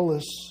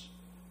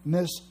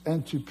lawlessness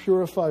and to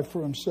purify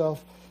for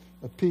himself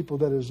a people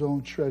that his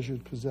own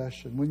treasured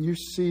possession." When you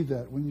see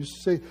that, when you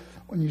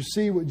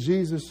see what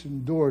Jesus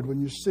endured, when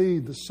you see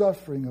the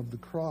suffering of the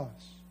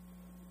cross,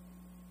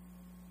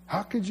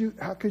 how could you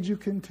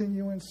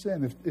continue in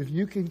sin? If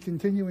you can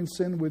continue in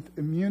sin with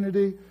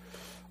immunity,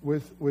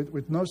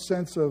 with no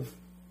sense of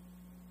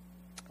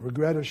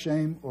regret or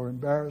shame or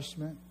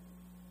embarrassment,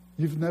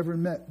 you've never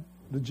met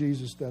the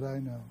Jesus that I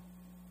know.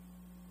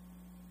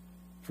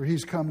 For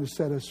he's come to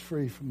set us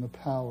free from the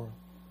power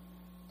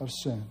of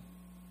sin.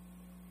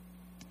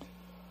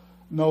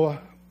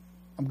 Noah,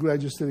 I'm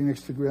glad you're sitting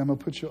next to Grandma.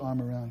 Put your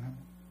arm around her.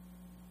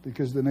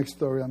 Because the next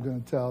story I'm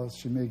going to tell,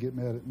 she may get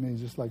mad at me.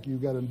 Just like you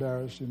got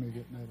embarrassed, she may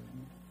get mad at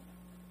me.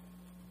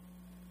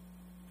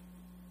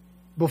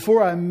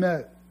 Before I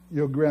met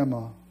your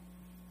grandma,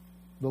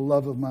 the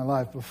love of my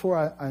life, before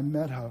I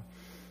met her,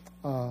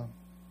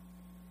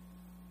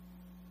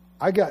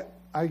 I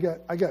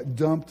got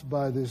dumped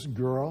by this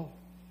girl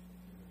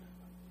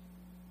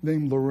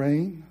named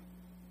Lorraine.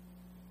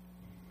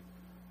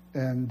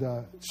 And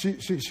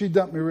she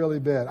dumped me really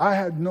bad. I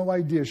had no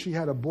idea. She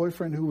had a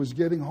boyfriend who was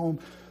getting home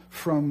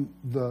from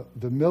the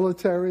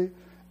military,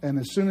 and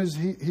as soon as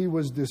he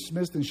was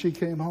dismissed and she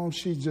came home,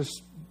 she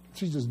just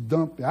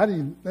dumped me. I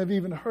never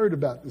even heard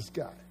about this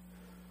guy,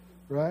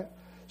 right?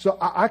 So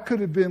I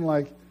could have been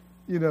like,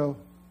 in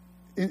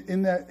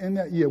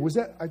that year,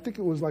 I think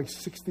it was like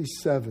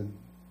 1967.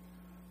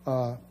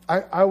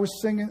 I was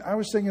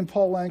singing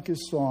Paul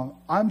Anka's song,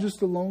 "I'm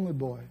Just a Lonely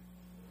Boy.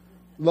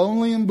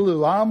 Lonely and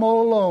blue, I'm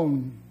all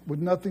alone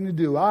with nothing to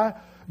do. I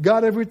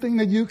got everything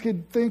that you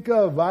could think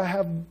of.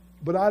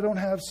 But I don't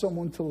have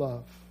someone to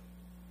love."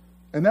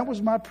 And that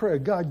was my prayer.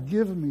 God,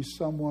 give me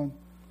someone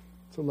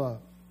to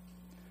love.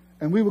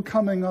 And we were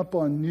coming up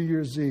on New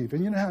Year's Eve.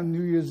 And you know how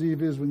New Year's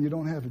Eve is when you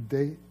don't have a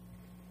date?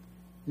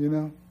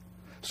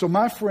 So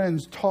my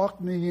friends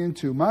talked me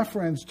into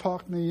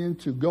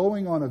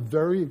going on a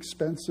very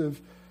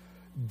expensive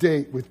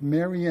date with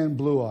Marianne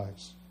Blue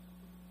Eyes.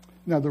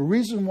 Now, the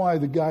reason why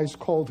the guys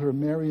called her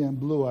Marianne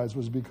Blue Eyes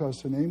was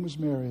because her name was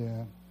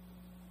Marianne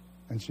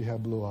and she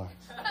had blue eyes.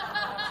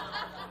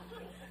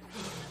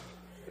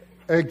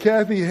 And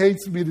Kathy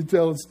hates me to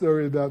tell a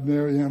story about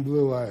Marianne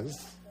Blue Eyes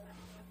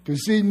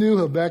because she knew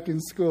her back in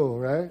school,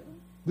 right?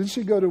 Didn't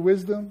she go to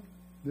Wisdom?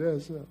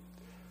 Yes.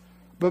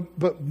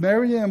 But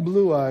Marianne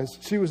Blue Eyes,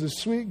 she was a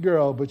sweet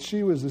girl, but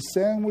she was a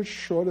sandwich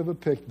short of a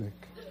picnic.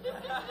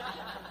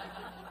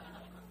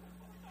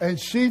 And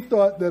she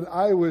thought that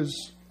I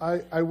was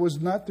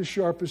not the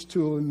sharpest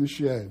tool in the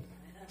shed.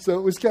 So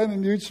it was kind of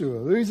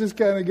mutual. We just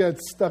kind of got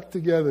stuck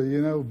together,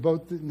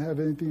 Both didn't have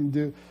anything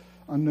to do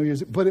on New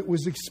Year's. But it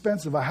was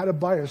expensive. I had to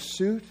buy a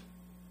suit.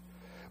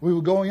 We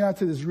were going out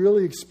to this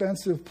really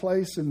expensive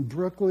place in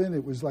Brooklyn.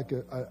 It was like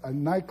a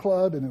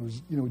nightclub, and it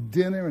was,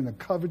 dinner and a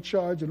cover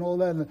charge and all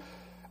that. And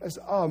I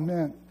said, oh,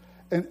 man.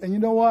 And you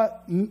know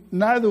what?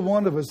 Neither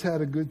one of us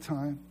had a good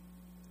time.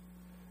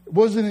 It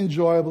wasn't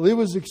enjoyable. It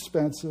was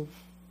expensive.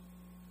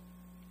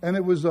 And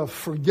it was a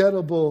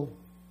forgettable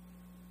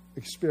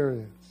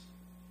experience.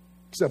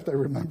 Except I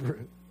remember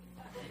it.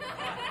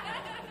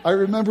 I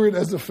remember it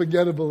as a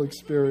forgettable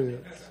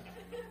experience.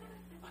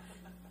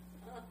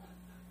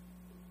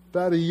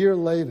 About a year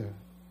later,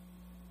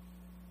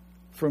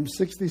 from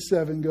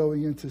 1967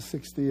 going into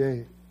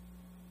 1968,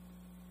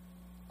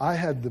 I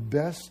had the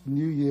best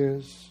New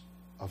Year's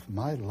of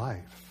my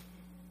life.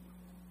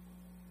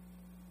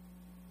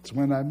 It's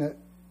when I met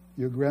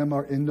your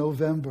grandma in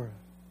November,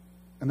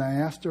 and I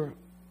asked her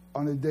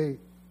on a date.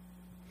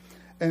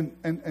 And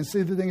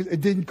see, the thing is, it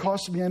didn't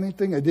cost me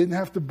anything. I didn't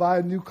have to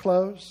buy new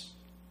clothes.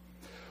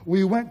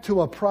 We went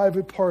to a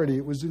private party.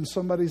 It was in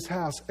somebody's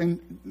house,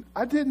 and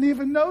I didn't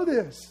even know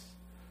this.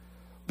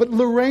 But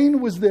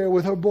Lorraine was there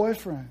with her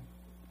boyfriend.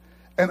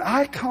 And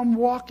I come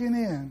walking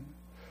in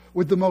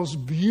with the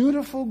most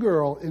beautiful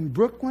girl in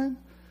Brooklyn,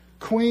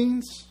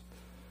 Queens,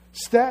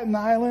 Staten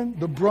Island,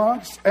 the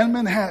Bronx, and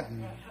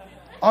Manhattan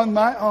on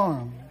my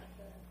arm.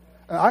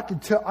 And I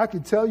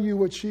could tell you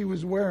what she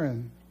was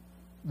wearing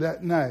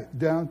that night,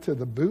 down to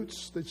the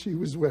boots that she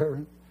was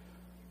wearing,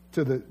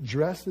 to the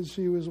dress that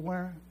she was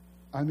wearing.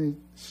 I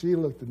mean, she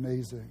looked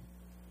amazing.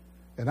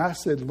 And I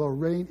said,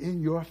 Lorraine,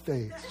 in your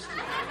face.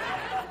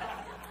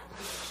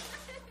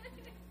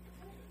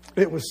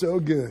 It was so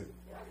good.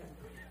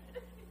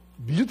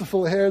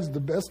 Beautiful hair is the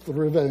best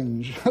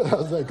revenge.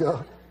 How's that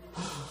go?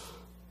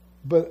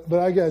 But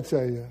I got to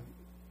tell you,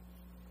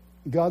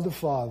 God the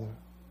Father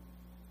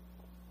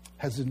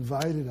has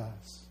invited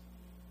us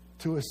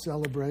to a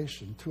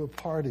celebration, to a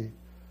party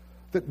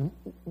that,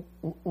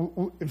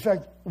 in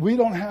fact, we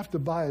don't have to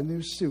buy a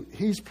new suit.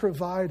 He's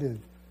provided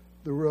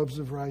the robes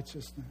of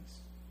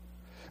righteousness.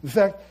 In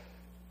fact,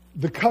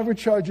 the cover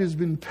charge has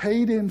been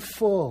paid in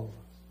full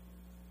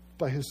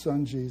by his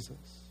son Jesus.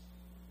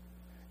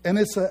 And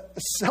it's a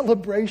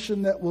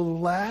celebration that will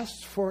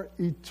last for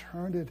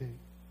eternity.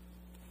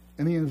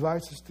 And he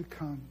invites us to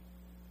come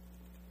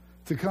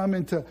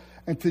and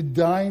to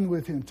dine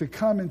with him, to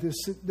come and to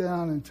sit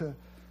down and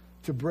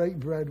to break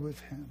bread with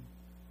him.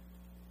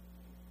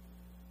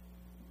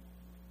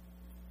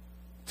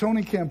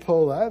 Tony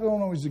Campola, I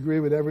don't always agree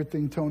with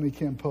everything Tony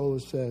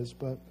Campola says,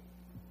 but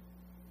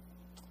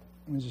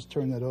let me just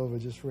turn that over. I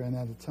just ran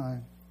out of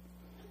time.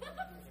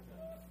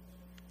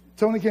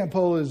 Tony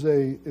Campola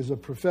is a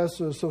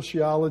professor, a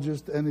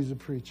sociologist, and he's a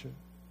preacher.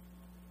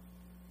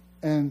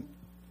 And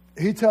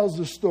he tells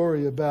the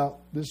story about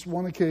this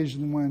one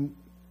occasion when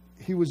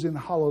he was in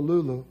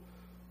Honolulu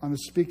on a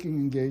speaking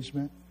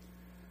engagement,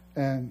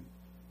 and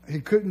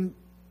he couldn't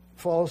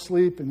fall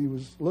asleep, and he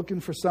was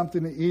looking for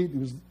something to eat.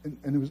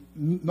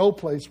 No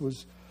place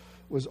was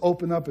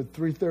open up at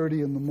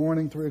 3:30 in the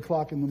morning, 3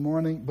 o'clock in the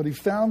morning. But he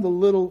found a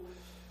little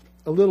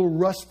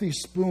rusty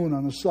spoon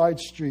on a side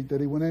street that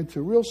he went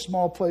into. A real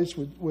small place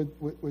with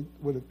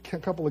a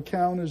couple of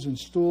counters and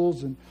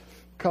stools and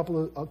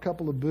a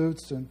couple of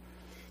booths.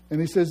 And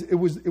he says it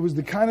was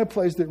the kind of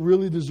place that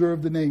really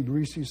deserved the name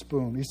Greasy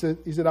Spoon. He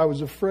said I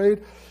was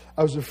afraid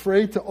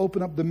to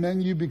open up the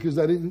menu because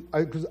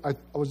I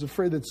was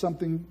afraid that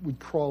something would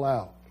crawl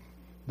out.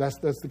 That's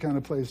the kind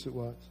of place it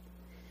was.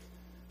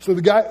 So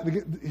the guy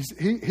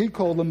he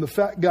called him, the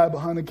fat guy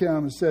behind the counter,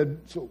 and said,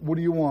 "So what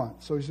do you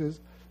want?" So he says,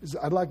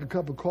 "I'd like a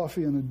cup of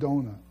coffee and a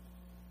donut."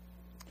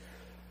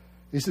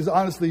 He says,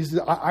 honestly,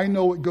 I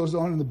know what goes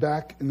on in the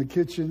back in the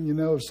kitchen.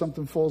 If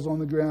something falls on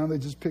the ground, they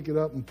just pick it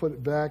up and put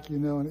it back.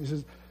 And he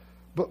says,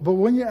 but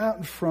when you're out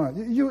in front,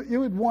 you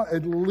would want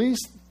at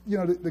least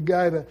the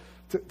guy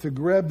to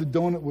grab the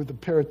donut with a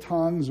pair of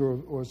tongs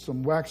or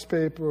some wax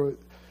paper.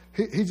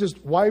 He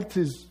just wiped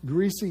his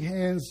greasy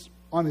hands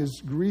on his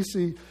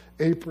greasy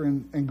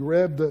apron and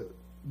grabbed the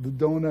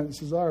donut and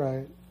says, "All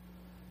right."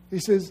 He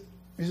says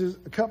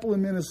a couple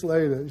of minutes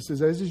later, he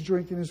says, as he's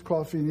drinking his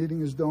coffee and eating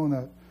his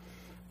donut,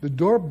 the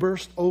door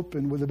burst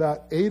open with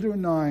about 8 or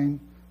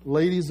 9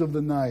 ladies of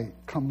the night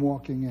come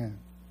walking in.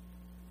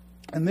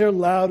 And they're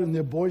loud and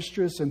they're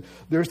boisterous, and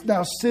they're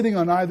now sitting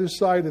on either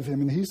side of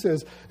him. And he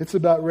says, it's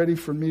about ready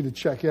for me to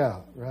check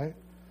out, right?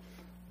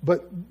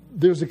 But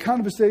there's a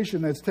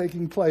conversation that's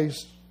taking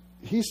place.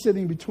 He's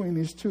sitting between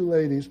these 2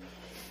 ladies.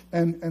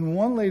 And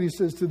one lady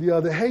says to the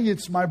other, "Hey,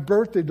 it's my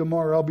birthday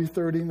tomorrow. I'll be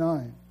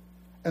 39.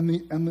 And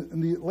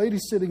the lady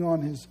sitting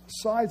on his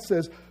side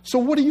says, "So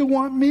what do you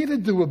want me to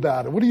do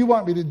about it? What do you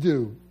want me to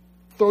do?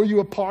 Throw you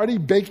a party?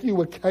 Bake you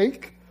a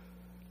cake?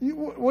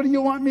 What do you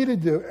want me to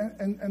do?"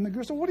 And the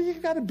girl said, "What do you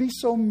got to be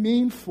so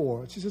mean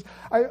for?" She says,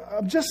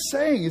 I'm just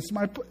saying, it's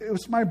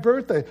my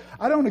birthday.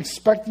 I don't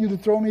expect you to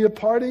throw me a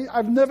party.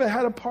 I've never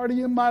had a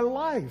party in my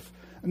life."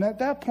 And at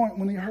that point,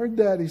 when he heard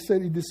that, he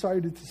said he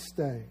decided to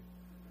stay.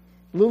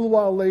 A little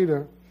while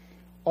later,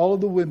 all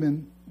of the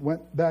women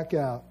went back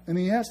out. And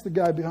he asked the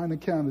guy behind the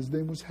counter, his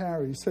name was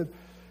Harry.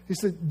 He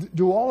said,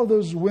 "Do all of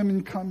those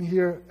women come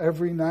here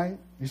every night?"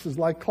 He says,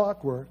 "Like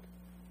clockwork.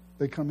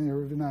 They come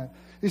here every night."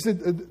 He said,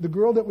 "The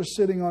girl that was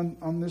sitting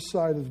on this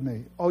side of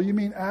me." "Oh, you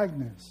mean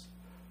Agnes?"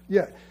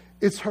 "Yeah,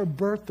 it's her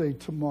birthday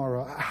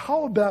tomorrow.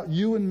 How about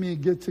you and me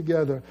get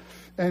together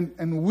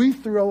and we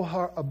throw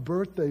her a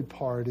birthday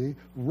party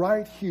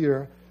right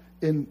here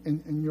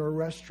in your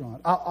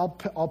restaurant.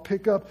 I'll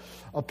pick up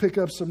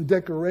some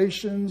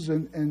decorations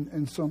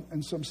and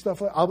some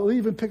stuff. I'll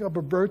even pick up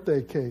a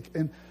birthday cake."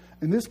 And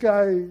this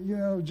guy,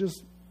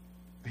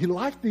 he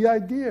liked the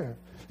idea.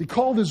 He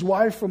called his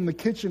wife from the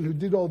kitchen who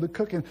did all the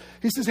cooking.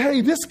 He says,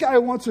 "Hey, this guy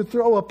wants to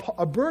throw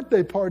a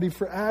birthday party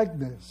for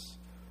Agnes.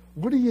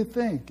 What do you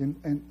think?"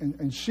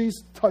 And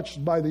she's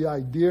touched by the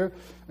idea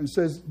and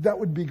says, "That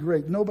would be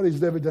great.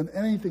 Nobody's ever done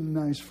anything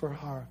nice for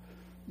her."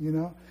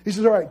 He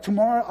says, "All right,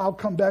 tomorrow I'll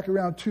come back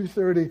around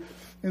 2:30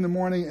 in the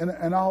morning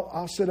and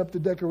I'll set up the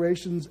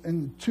decorations."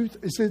 And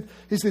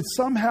he said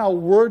somehow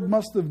word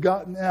must have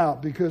gotten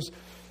out because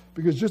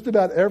just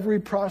about every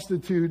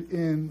prostitute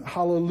in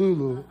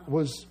Honolulu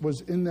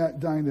was in that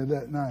diner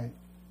that night.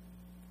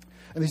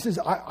 And he says,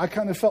 I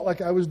kind of felt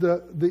like I was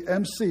the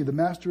MC, the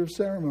master of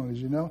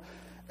ceremonies,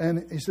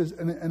 And he says,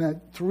 and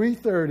at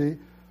 3:30,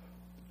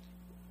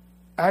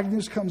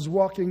 Agnes comes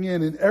walking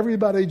in and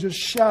everybody just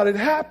shouted,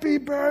 "Happy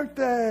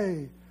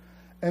birthday!"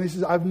 And he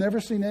says, I've never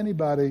seen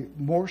anybody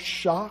more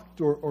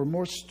shocked or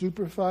more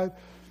stupefied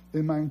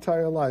in my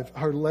entire life.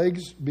 Her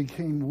legs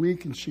became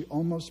weak and she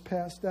almost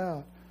passed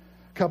out.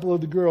 A couple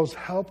of the girls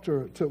helped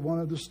her to one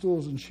of the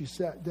stools and she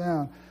sat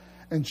down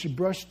and she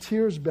brushed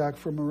tears back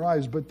from her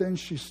eyes. But then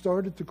she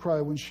started to cry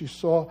when she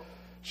saw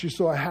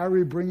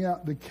Harry bring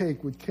out the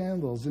cake with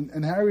candles.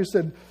 And Harry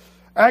said,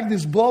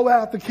 Agnes, blow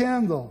out the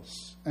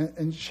candles.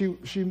 And she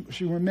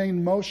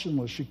remained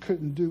motionless. She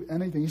couldn't do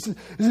anything. He said,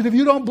 if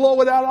you don't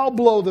blow it out, I'll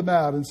blow them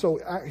out. And so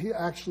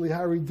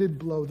Harry did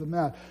blow them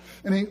out.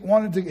 And he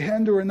wanted to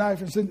hand her a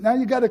knife and said, now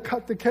you got to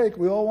cut the cake.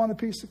 We all want a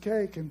piece of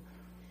cake. And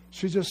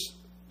she just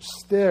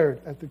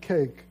stared at the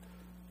cake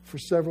for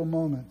several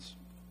moments.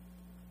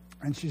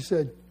 And she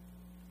said,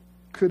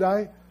 could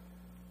I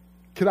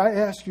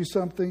ask you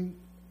something?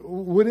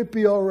 Would it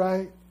be all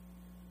right?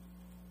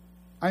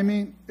 I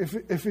mean,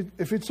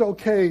 if it's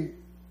okay,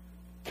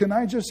 can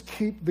I just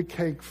keep the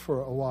cake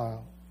for a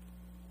while?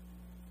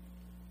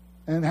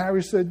 And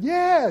Harry said,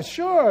 yeah,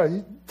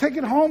 sure. Take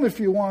it home if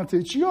you want to.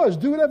 It's yours.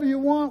 Do whatever you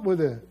want with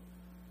it.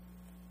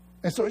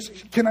 And so,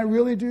 can I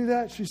really do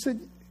that? She said,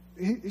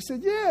 he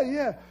said,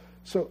 yeah.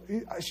 So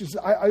she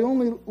said, I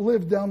only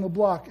live down the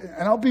block,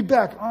 and I'll be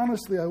back.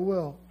 Honestly, I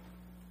will.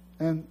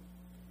 And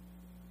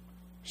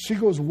she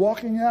goes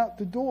walking out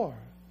the door.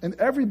 And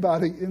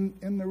everybody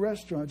in the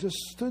restaurant just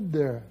stood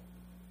there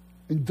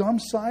in dumb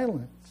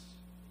silence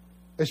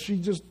as she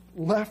just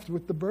left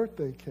with the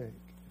birthday cake.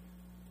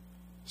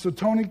 So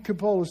Tony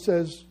Coppola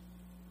says,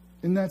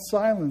 in that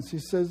silence, he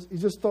says, he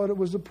just thought it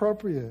was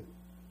appropriate.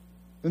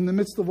 In the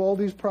midst of all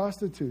these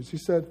prostitutes, he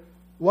said,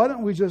 why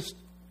don't we just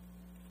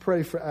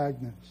pray for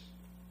Agnes?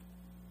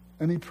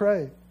 And he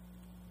prayed.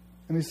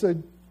 And he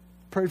said,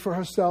 prayed for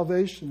her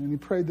salvation. And he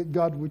prayed that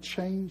God would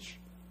change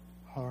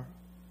her.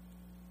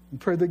 And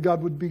prayed that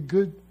God would be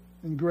good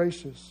and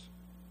gracious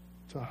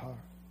to her.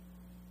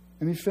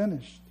 And he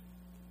finished.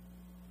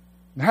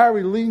 And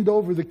Harry leaned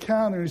over the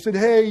counter and he said,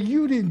 hey,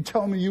 you didn't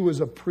tell me you was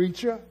a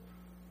preacher.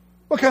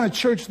 What kind of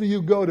church do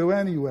you go to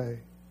anyway?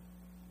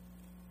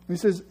 And he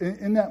says,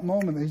 in that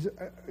moment,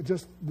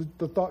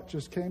 the thought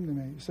just came to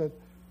me.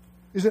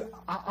 He said,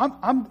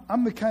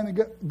 I'm the kind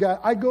of guy,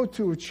 I go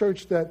to a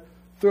church that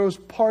throws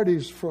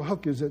parties for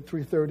hookers at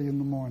 3:30 in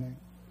the morning.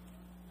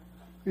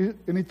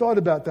 And he thought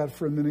about that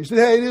for a minute. He said,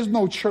 hey, there's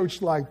no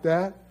church like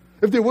that.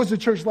 If there was a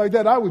church like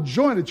that, I would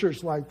join a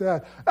church like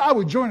that. I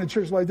would join a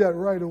church like that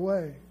right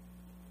away.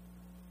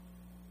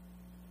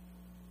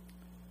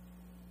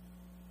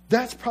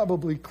 That's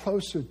probably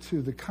closer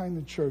to the kind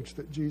of church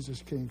that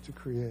Jesus came to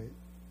create.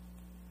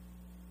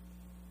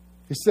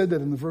 He said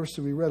that in the verse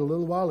that we read a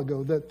little while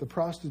ago, that the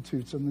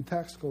prostitutes and the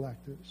tax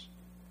collectors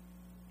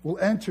will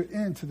enter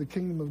into the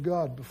kingdom of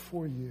God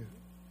before you.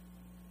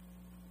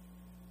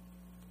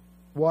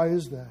 Why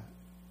is that?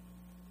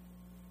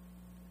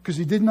 Because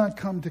he did not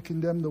come to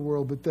condemn the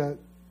world, but that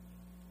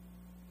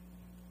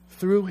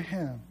through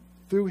him,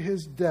 through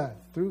his death,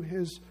 through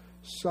his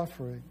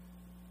suffering,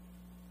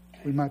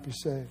 we might be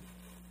saved.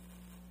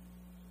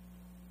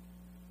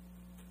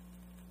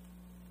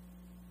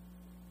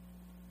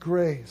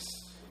 Grace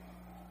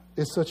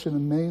is such an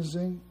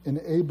amazing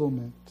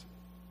enablement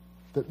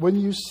that when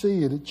you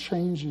see it, it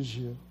changes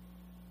you.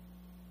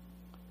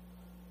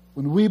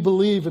 When we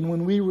believe and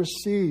when we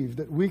receive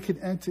that we can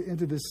enter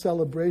into this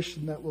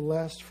celebration that will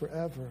last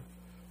forever,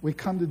 we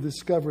come to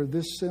discover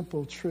this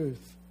simple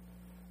truth,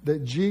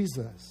 that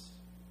Jesus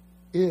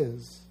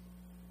is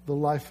the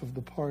life of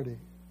the party.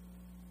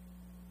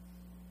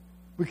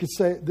 We could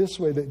say it this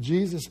way, that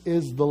Jesus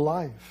is the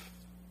life.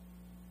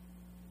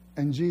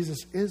 And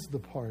Jesus is the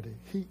party.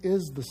 He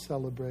is the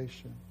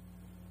celebration.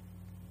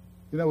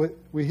 You know,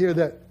 we hear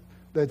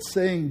that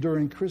saying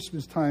during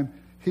Christmas time,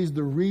 he's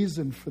the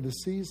reason for the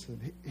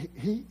season.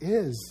 He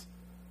is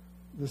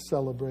the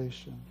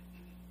celebration.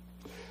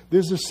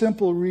 There's a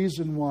simple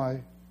reason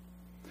why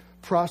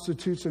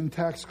prostitutes and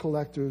tax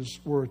collectors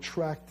were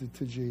attracted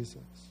to Jesus.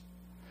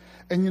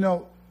 And you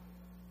know,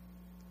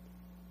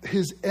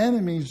 his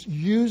enemies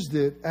used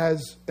it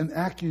as an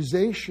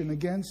accusation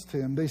against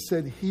him. They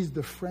said, he's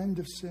the friend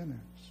of sinners.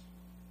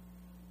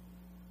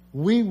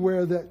 We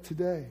wear that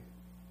today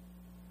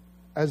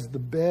as the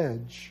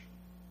badge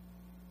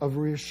of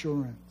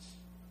reassurance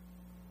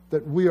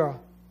that we are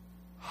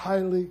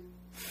highly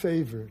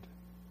favored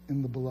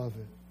in the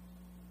beloved.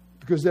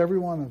 Because every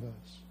one of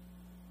us,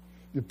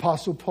 the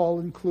Apostle Paul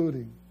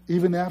including,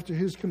 even after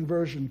his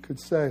conversion, could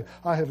say,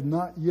 I have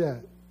not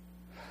yet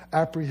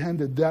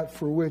apprehended that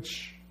for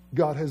which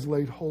God has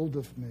laid hold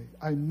of me.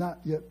 I'm not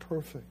yet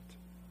perfect.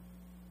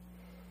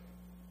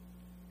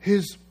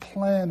 His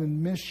plan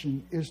and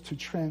mission is to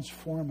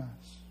transform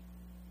us.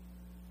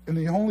 And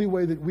the only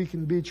way that we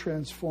can be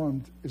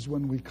transformed is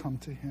when we come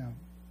to him.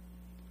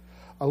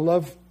 I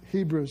love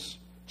Hebrews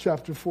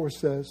chapter 4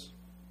 says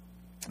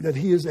that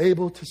he is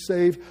able to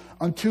save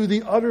unto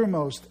the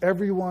uttermost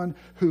everyone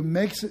who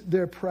makes it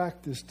their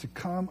practice to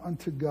come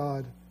unto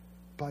God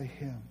by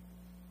him.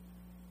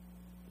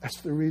 That's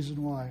the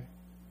reason why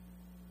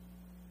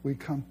we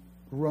come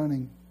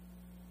running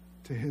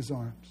to his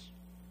arms.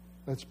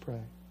 Let's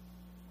pray.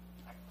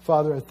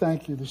 Father, I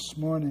thank you this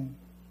morning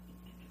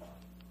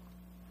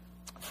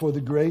for the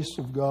grace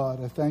of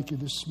God. I thank you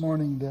this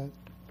morning that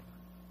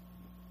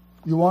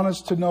you want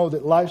us to know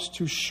that life's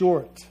too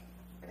short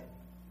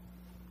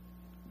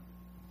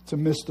to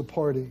miss the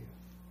party.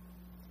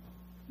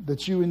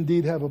 That you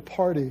indeed have a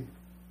party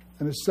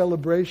and a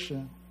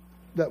celebration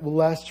that will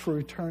last for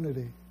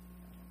eternity.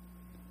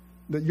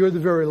 that you're the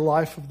very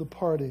life of the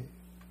party,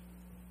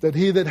 that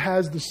he that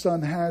has the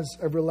Son has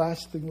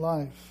everlasting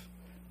life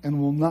and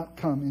will not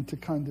come into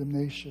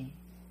condemnation,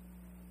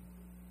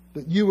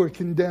 that you were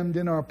condemned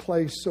in our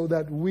place so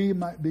that we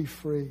might be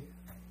free.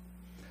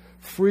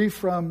 Free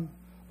from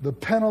the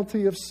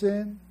penalty of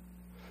sin,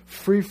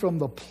 free from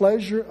the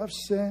pleasure of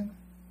sin,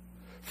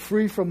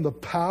 free from the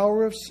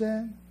power of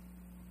sin,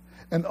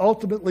 and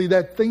ultimately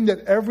that thing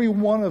that every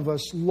one of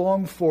us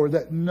long for,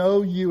 that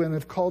know you and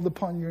have called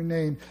upon your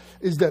name,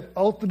 is that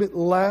ultimate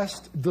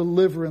last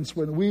deliverance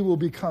when we will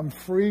become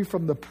free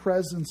from the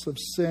presence of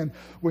sin,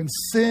 when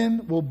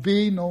sin will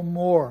be no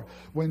more,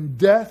 when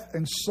death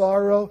and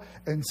sorrow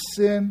and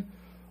sin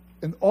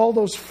and all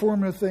those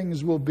former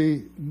things will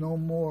be no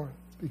more.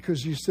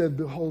 Because you said,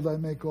 behold, I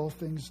make all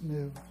things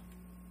new.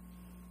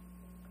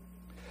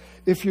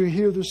 If you're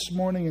here this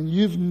morning and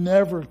you've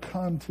never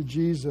come to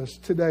Jesus,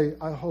 today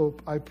I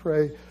hope, I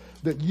pray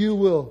that you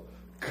will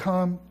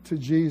come to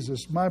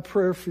Jesus. My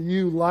prayer for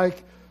you,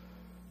 like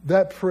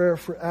that prayer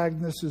for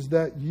Agnes, is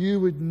that you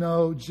would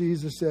know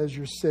Jesus as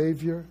your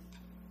Savior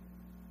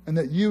and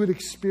that you would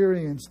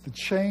experience the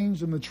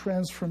change and the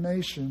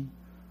transformation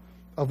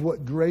of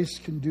what grace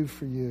can do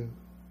for you.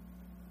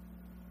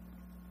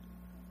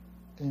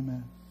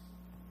 Amen.